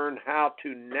learn how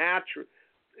to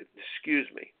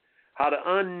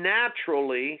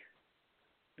unnaturally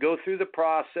go through the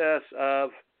process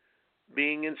of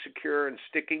being insecure and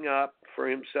sticking up for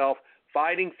himself,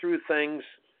 fighting through things.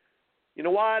 You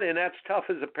know what? And that's tough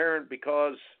as a parent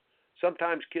because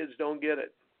sometimes kids don't get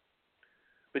it.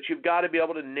 But you've got to be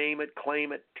able to name it,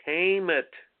 claim it, tame it.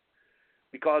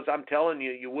 Because I'm telling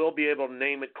you, you will be able to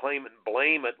name it, claim it, and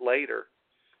blame it later.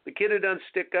 The kid who doesn't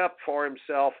stick up for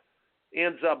himself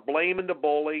ends up blaming the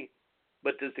bully,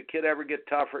 but does the kid ever get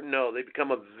tougher? No, they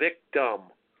become a victim.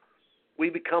 We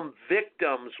become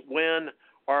victims when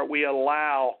we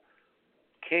allow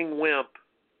King Wimp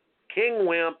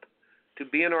to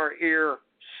be in our ear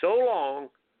so long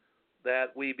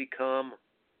that we become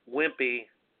wimpy.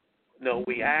 No,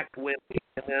 we act wimpy,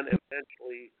 and then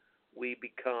eventually we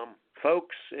become,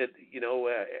 folks, it's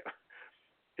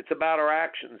about our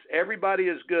actions. Everybody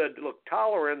is good. Look,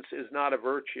 tolerance is not a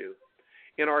virtue.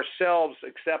 In ourselves,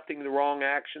 accepting the wrong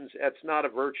actions, that's not a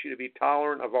virtue to be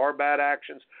tolerant of our bad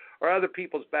actions or other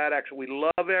people's bad actions. We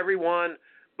love everyone,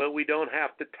 but we don't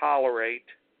have to tolerate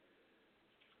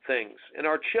things. And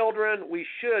our children, we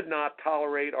should not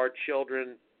tolerate our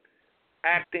children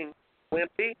acting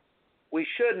wimpy. We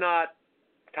should not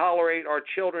tolerate our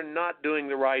children not doing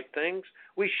the right things.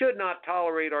 We should not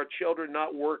tolerate our children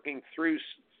not working through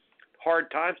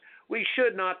hard times. We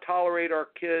should not tolerate our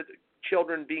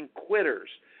children being quitters.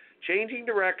 Changing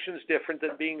direction is different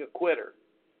than being a quitter.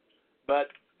 But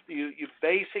you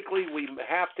basically, we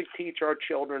have to teach our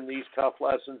children these tough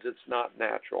lessons. It's not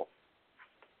natural.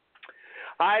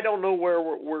 I don't know where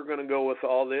we're going to go with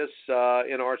all this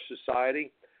in our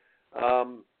society.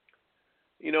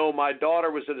 My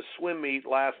daughter was at a swim meet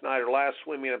last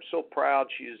swim meet. I'm so proud.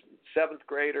 She's a 7th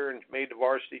grader and made the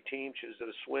varsity team. She was at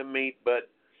a swim meet. But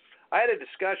I had a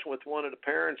discussion with one of the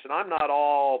parents, and I'm not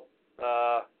all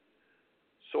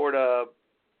sort of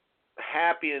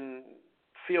happy and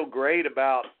feel great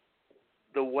about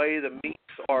the way the meets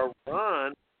are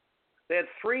run. They had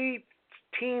 3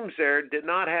 teams there, did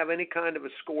not have any kind of a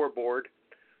scoreboard.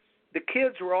 The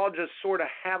kids were all just sort of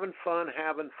having fun,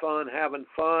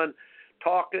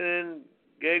 talking,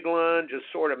 giggling, just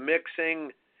sort of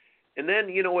mixing. And then,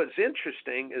 you know, what's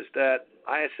interesting is that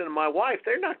I said to my wife,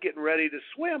 they're not getting ready to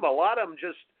swim. A lot of them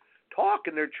just talk,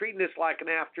 and they're treating this like an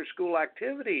after-school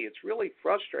activity. It's really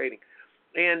frustrating.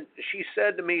 And she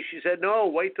said to me, no,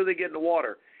 wait till they get in the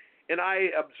water. And I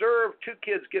observed 2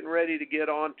 kids getting ready to get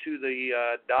onto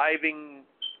the diving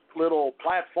little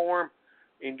platform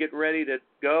and getting ready to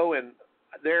go, and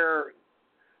they're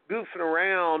goofing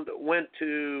around, went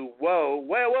to, whoa,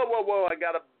 I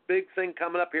got a big thing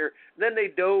coming up here. And then they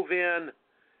dove in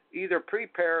either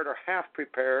prepared or half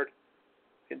prepared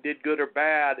and did good or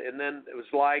bad, and then it was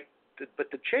like,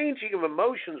 but the changing of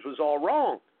emotions was all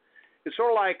wrong. It's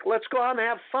sort of like, let's go out and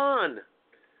have fun.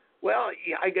 Well,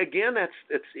 again,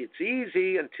 it's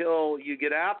easy until you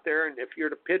get out there, and if you're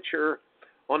the pitcher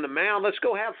on the mound, let's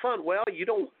go have fun. Well,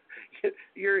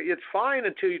 it's fine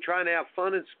until you're trying to have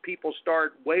fun and people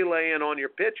start waylaying on your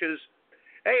pitches.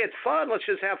 Hey, it's fun. Let's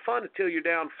just have fun until you're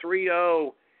down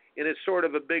 3-0, and it's sort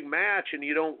of a big match, and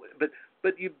you don't.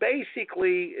 But you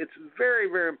basically, it's very,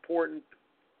 very important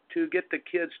to get the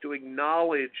kids to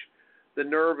acknowledge the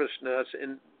nervousness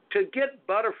and to get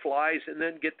butterflies and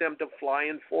then get them to fly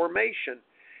in formation.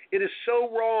 It is so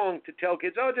wrong to tell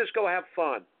kids, oh, just go have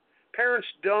fun. Parents,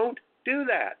 don't do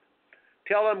that.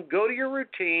 Tell them, go to your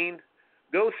routine,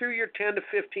 go through your 10 to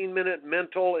 15-minute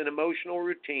mental and emotional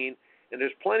routine, and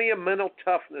there's plenty of mental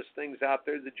toughness things out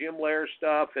there, the Jim Lair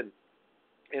stuff and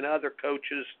other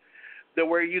coaches, that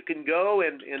where you can go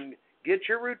and get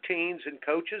your routines, and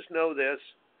coaches know this,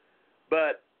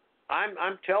 but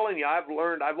I'm telling you, I've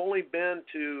learned. I'm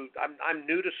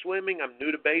new to swimming. I'm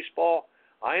new to baseball.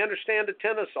 I understand the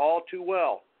tennis all too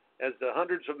well, as the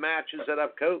hundreds of matches that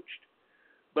I've coached.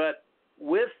 But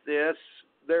with this,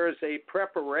 there is a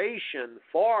preparation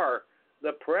for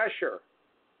the pressure.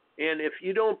 And if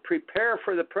you don't prepare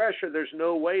for the pressure, there's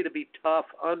no way to be tough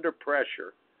under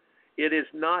pressure. It is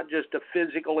not just a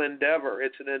physical endeavor.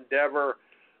 It's an endeavor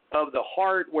of the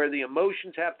heart, where the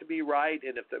emotions have to be right,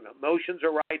 and if the emotions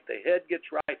are right, the head gets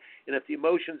right, and if the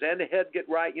emotions and the head get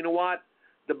right, you know what?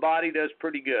 The body does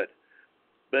pretty good.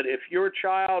 But if your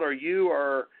child or you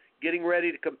are getting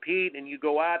ready to compete and you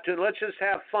go out to, and let's just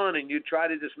have fun, and you try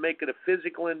to just make it a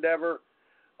physical endeavor,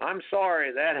 I'm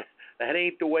sorry, that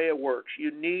ain't the way it works.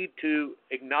 You need to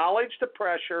acknowledge the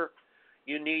pressure.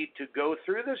 You need to go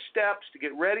through the steps to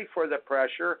get ready for the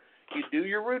pressure. You do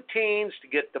your routines to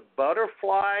get the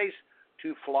butterflies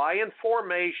to fly in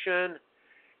formation,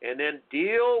 and then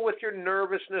deal with your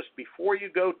nervousness before you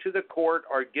go to the court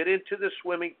or get into the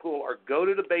swimming pool or go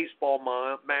to the baseball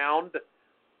mound,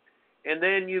 and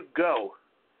then you go.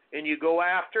 And you go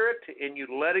after it, and you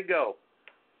let it go.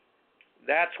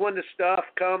 That's when the stuff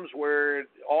comes where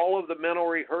all of the mental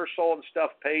rehearsal and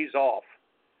stuff pays off.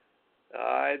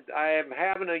 I am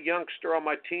having a youngster on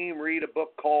my team read a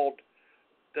book called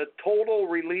The Total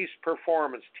Release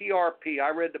Performance, TRP. I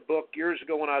read the book years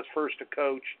ago when I was first a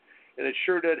coach, and it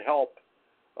sure did help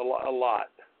a lot.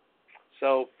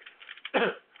 So,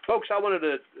 folks, I wanted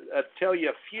to tell you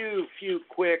a few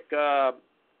quick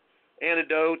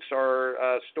anecdotes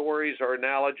or stories or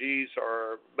analogies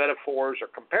or metaphors or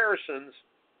comparisons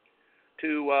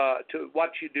to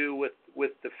what you do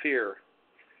with the fear.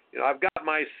 You know, I've got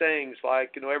my sayings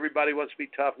like, you know, everybody wants to be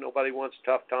tough, nobody wants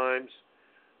tough times.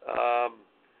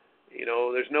 You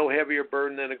know, there's no heavier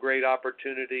burden than a great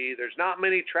opportunity. There's not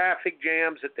many traffic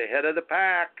jams at the head of the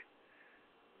pack.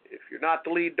 If you're not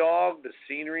the lead dog, the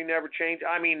scenery never changes.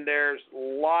 I mean, there's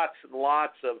lots and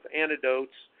lots of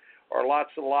anecdotes or lots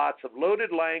and lots of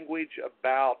loaded language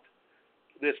about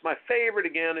this. My favorite,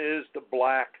 again, is the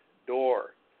black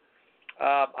door.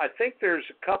 I think there's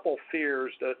a couple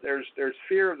fears. There's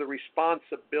fear of the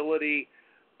responsibility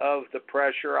of the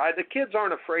pressure. The kids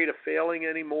aren't afraid of failing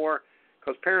anymore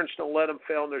because parents don't let them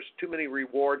fail, and there's too many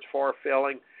rewards for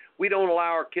failing. We don't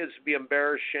allow our kids to be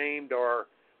embarrassed, shamed, or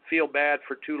feel bad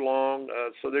for too long,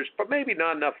 so there's maybe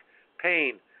not enough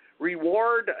pain.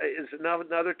 Reward is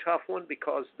another tough one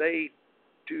because they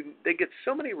get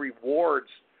so many rewards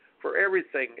for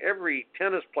everything. Every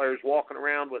tennis player is walking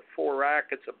around with 4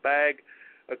 rackets, a bag,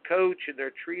 a coach, and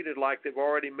they're treated like they've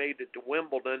already made it to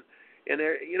Wimbledon. And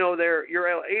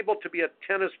you're able to be a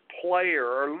tennis player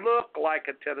or look like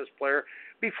a tennis player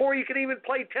before you can even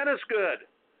play tennis good.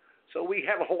 So we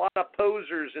have a lot of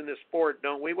posers in this sport,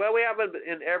 don't we? Well, we have it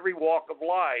in every walk of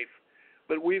life,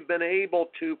 but we've been able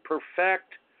to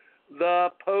perfect the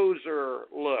poser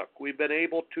look. We've been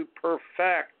able to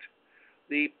perfect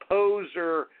the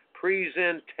poser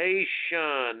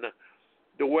presentation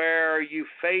to where you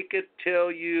fake it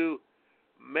till you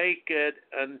make it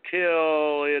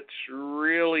until it's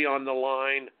really on the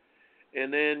line,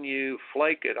 and then you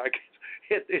flake it.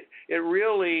 It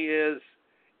really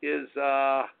is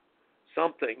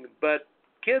something. But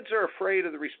kids are afraid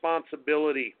of the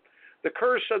responsibility. The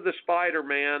curse of the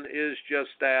Spider-Man is just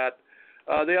that.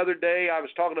 The other day I was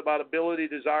talking about ability,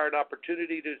 desire, and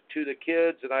opportunity to the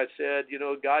kids, and I said,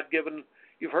 God-given,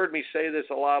 you've heard me say this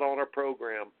a lot on our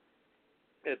program.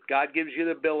 If God gives you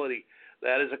the ability,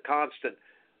 that is a constant.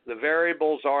 The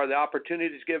variables are the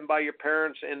opportunities given by your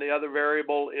parents, and the other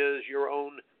variable is your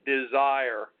own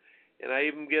desire. And I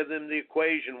even give them the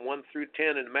equation 1 through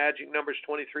 10, and the magic number is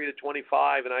 23 to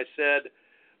 25. And I said,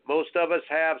 most of us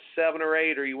have 7 or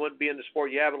 8, or you wouldn't be in the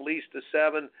sport. You have at least a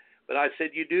 7. But I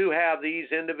said, you do have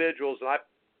these individuals. And I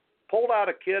pulled out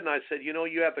a kid, and I said,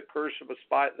 you have the curse of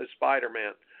the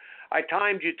Spider-Man. I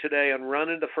timed you today on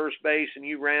running to first base, and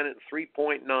you ran it in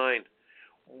 3.9.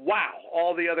 Wow.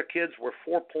 All the other kids were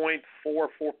 4.4, 4.5,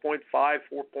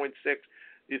 4.6.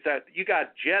 You thought, you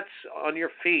got jets on your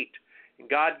feet, and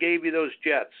God gave you those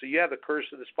jets. So you have the curse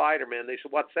of the Spider-Man. They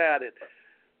said, what's that? And,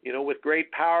 with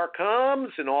great power comes,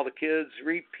 and all the kids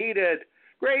repeated,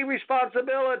 great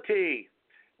responsibility.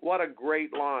 What a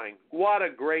great line. What a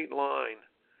great line.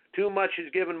 Too much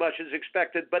is given, much is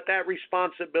expected, but that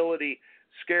responsibility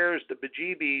scares the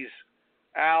bejeebies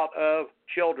out of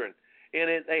children.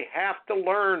 And they have to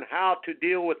learn how to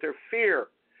deal with their fear.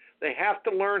 They have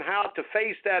to learn how to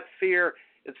face that fear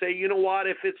and say, you know what,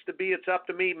 if it's to be, it's up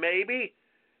to me, maybe.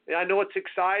 I know it's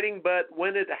exciting, but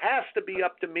when it has to be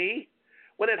up to me,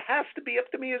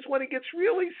 is when it gets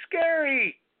really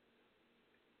scary.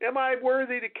 Am I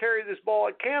worthy to carry this ball?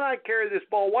 Can I carry this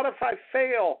ball? What if I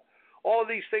fail? All of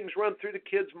these things run through the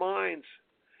kids' minds.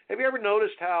 Have you ever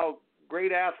noticed how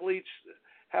great athletes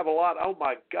have a lot? Oh,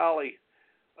 my golly.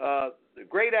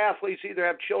 Great athletes either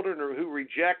have children or who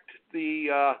reject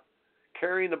the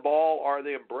carrying the ball or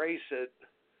they embrace it.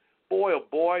 Boy, oh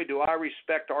boy, do I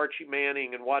respect Archie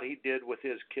Manning and what he did with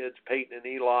his kids, Peyton and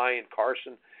Eli and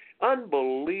Carson.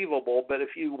 Unbelievable. But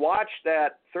if you watch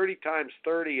that 30 times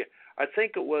 30, I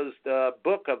think it was the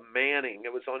Book of Manning.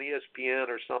 It was on ESPN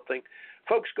or something.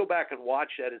 Folks, go back and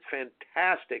watch that. It's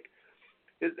fantastic.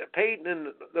 Peyton and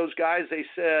those guys, they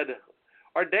said,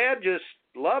 our dad just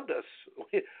loved us.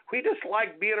 We just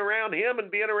liked being around him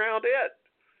and being around it.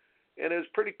 And it was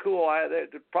pretty cool. There's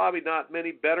probably not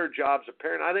many better jobs of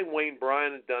parent. I think Wayne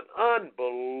Bryan had done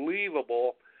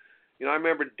unbelievable. I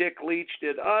remember Dick Leach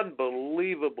did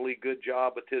unbelievably good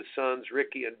job with his sons,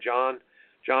 Ricky and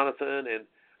Jonathan. And,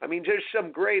 there's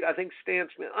some great, I think Stan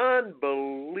Smith,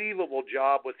 unbelievable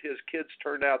job with his kids,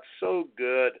 turned out so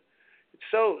good.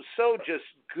 So just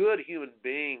good human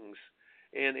beings.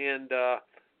 And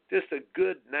just a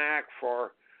good knack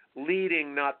for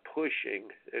leading, not pushing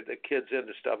the kids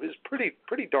into stuff. It's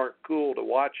pretty darn cool to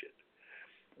watch it.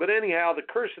 But anyhow, the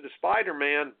curse of the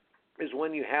Spider-Man is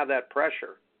when you have that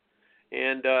pressure,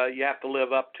 and you have to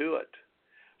live up to it.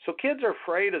 So kids are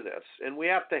afraid of this, and we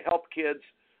have to help kids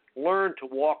learn to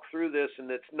walk through this,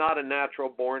 and it's not a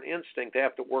natural-born instinct. They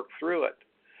have to work through it.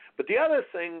 But the other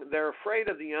thing, they're afraid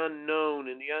of the unknown,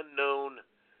 and the unknown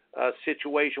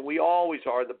situation. We always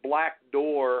are. The black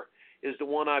door is the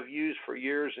one I've used for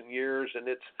years and years, and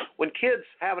it's when kids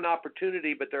have an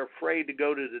opportunity but they're afraid to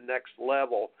go to the next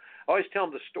level. I always tell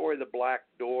them the story of the black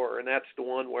door, and that's the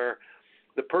one where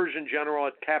the Persian general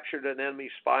had captured an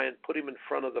enemy spy and put him in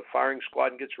front of the firing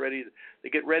squad and they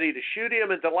get ready to shoot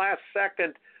him. At the last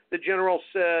second, the general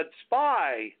said,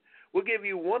 "Spy, we'll give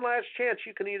you one last chance.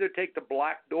 You can either take the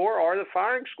black door or the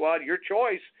firing squad, your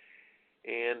choice."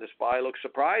 And the spy looks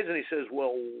surprised, and he says,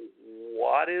 "Well,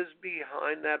 what is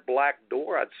behind that black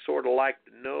door? I'd sort of like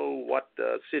to know what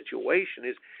the situation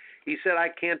is." He said, "I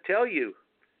can't tell you.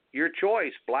 Your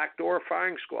choice, black door or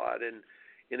firing squad." And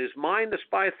in his mind, the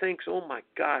spy thinks, "Oh, my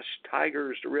gosh,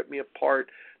 tigers to rip me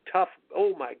apart. Tough.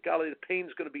 Oh, my golly, the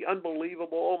pain's going to be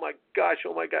unbelievable. Oh, my gosh,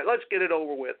 let's get it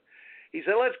over with." He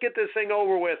said, "Let's get this thing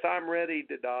over with. I'm ready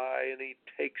to die." And he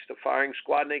takes the firing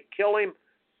squad, and they kill him.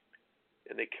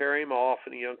 And they carry him off,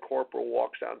 and a young corporal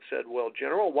walks out and said, "Well,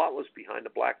 General, what was behind the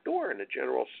black door?" And the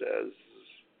general says,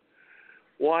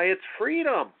 "Why, it's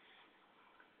freedom."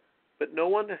 But no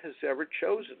one has ever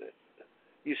chosen it.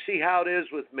 You see how it is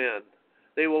with men.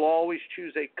 They will always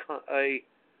choose a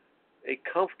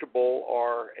comfortable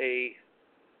or a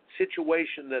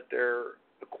situation that they're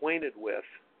acquainted with.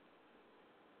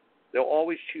 They'll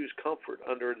always choose comfort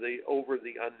over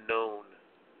the unknown.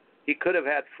 He could have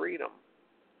had freedom.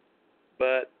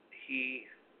 but he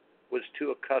was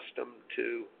too accustomed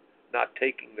to not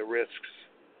taking the risks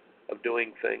of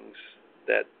doing things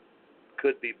that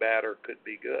could be bad or could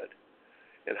be good.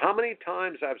 And how many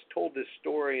times I've told this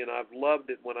story, and I've loved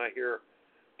it when I hear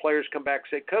players come back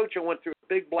and say, Coach, I went through a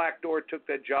big black door, took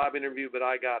that job interview, but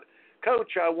I got it.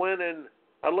 Coach, I went and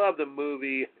I love the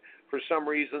movie. For some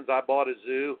reasons, I bought a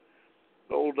zoo.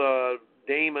 Old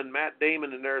Matt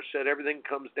Damon in there said everything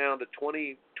comes down to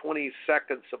 20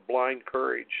 seconds of blind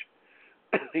courage.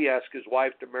 He asked his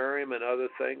wife to marry him and other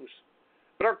things.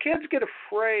 But our kids get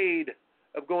afraid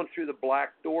of going through the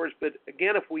black doors. But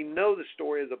again, if we know the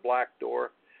story of the black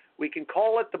door, we can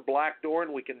call it the black door,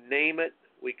 and we can name it,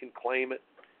 we can claim it,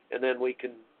 and then we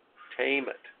can tame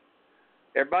it.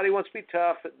 Everybody wants to be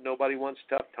tough, but nobody wants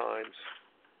tough times.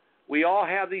 We all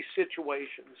have these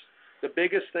situations. The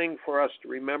biggest thing for us to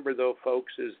remember, though,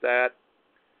 folks, is that,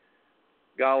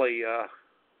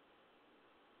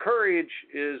 courage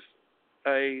is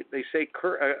a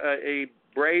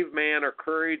brave man, or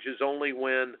courage is only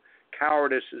when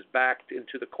cowardice is backed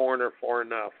into the corner far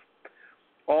enough.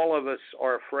 All of us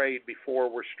are afraid before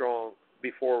we're strong,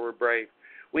 before we're brave.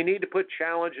 We need to put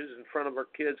challenges in front of our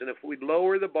kids, and if we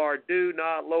lower the bar, do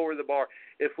not lower the bar.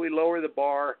 If we lower the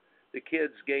bar, the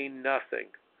kids gain nothing.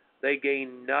 They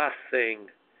gain nothing,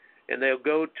 and they'll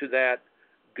go to that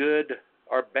good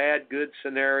or bad good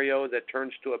scenario that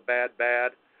turns to a bad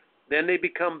bad. Then they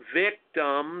become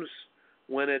victims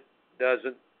when it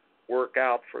doesn't work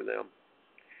out for them.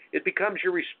 It becomes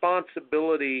your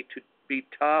responsibility to be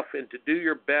tough and to do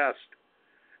your best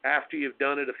after you've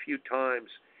done it a few times.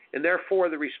 And therefore,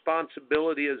 the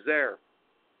responsibility is there.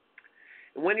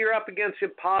 And when you're up against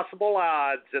impossible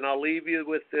odds, and I'll leave you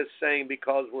with this saying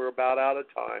because we're about out of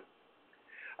time.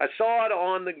 I saw it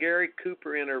on the Gary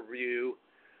Cooper interview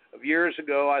of years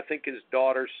ago. I think his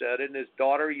daughter said it, and his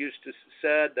daughter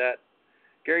said that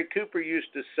Gary Cooper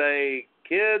used to say,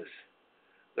 kids,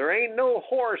 there ain't no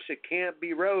horse it can't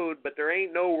be rode, but there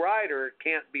ain't no rider it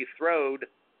can't be throwed.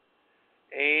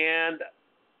 And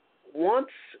once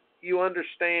you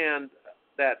understand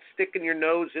that sticking your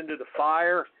nose into the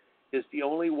fire is the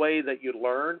only way that you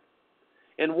learn,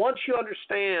 and once you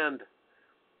understand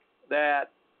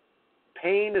that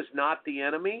pain is not the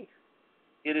enemy,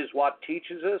 it is what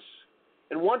teaches us,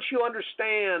 and once you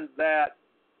understand that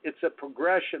it's a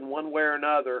progression one way or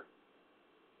another,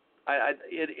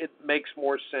 it makes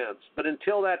more sense. But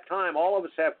until that time, all of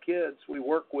us have kids we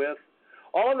work with.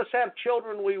 All of us have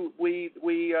children we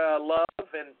love,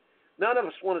 and none of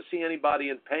us want to see anybody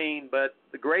in pain, but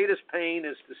the greatest pain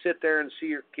is to sit there and see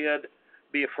your kid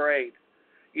be afraid.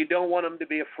 You don't want them to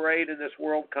be afraid in this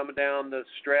world coming down the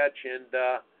stretch, and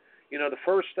the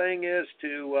first thing is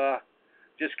to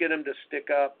just get them to stick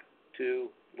up to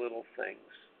little things.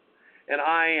 And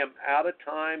I am out of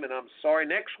time, and I'm sorry.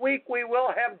 Next week we will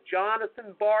have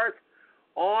Jonathan Barth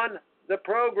on the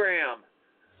program.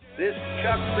 This is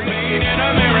Chuck Kriese. Made in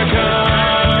America,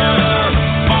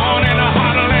 born in a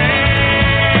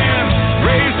heartland,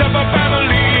 raised up a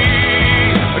family,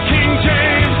 King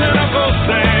James and Uncle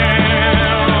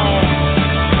Sam.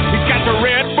 He got the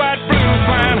red, white, blue,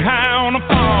 flying high on the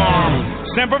farm.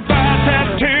 Semper Fi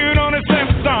tattooed on his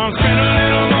left arm. Spent a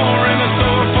little more in the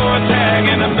store for a tag,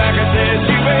 and the back it says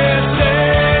USA.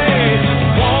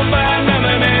 Won't buy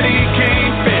nothing that he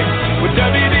can't fix. With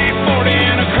WD-40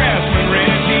 and a Craftsman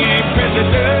wrench, he ain't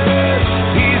president.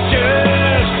 He's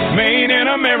just made in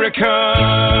America.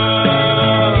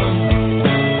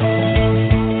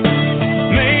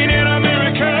 Made in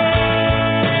America.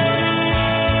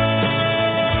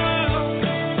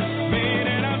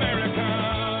 Made in America.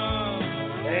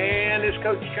 And it's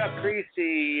Coach Chuck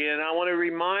Kriese, and I want to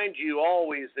remind you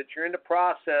always that you're in the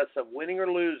process of winning or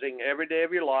losing every day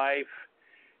of your life,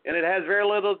 and it has very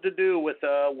little to do with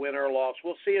win or loss.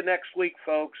 We'll see you next week,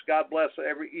 folks. God bless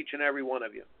each and every one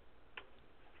of you.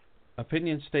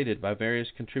 Opinions stated by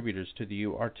various contributors to the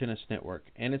UR Tennis Network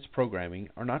and its programming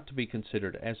are not to be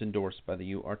considered as endorsed by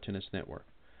the UR Tennis Network.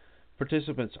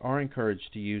 Participants are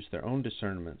encouraged to use their own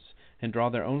discernments and draw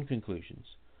their own conclusions.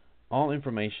 All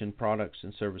information, products,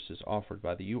 and services offered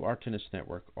by the UR Tennis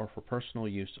Network are for personal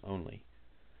use only.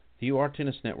 The UR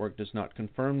Tennis Network does not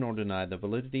confirm nor deny the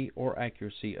validity or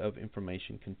accuracy of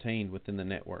information contained within the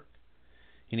network.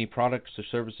 Any products or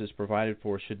services provided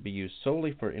for should be used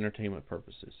solely for entertainment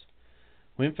purposes.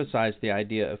 We emphasize the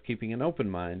idea of keeping an open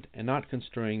mind and not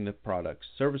construing the products,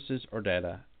 services, or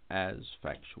data as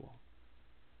factual.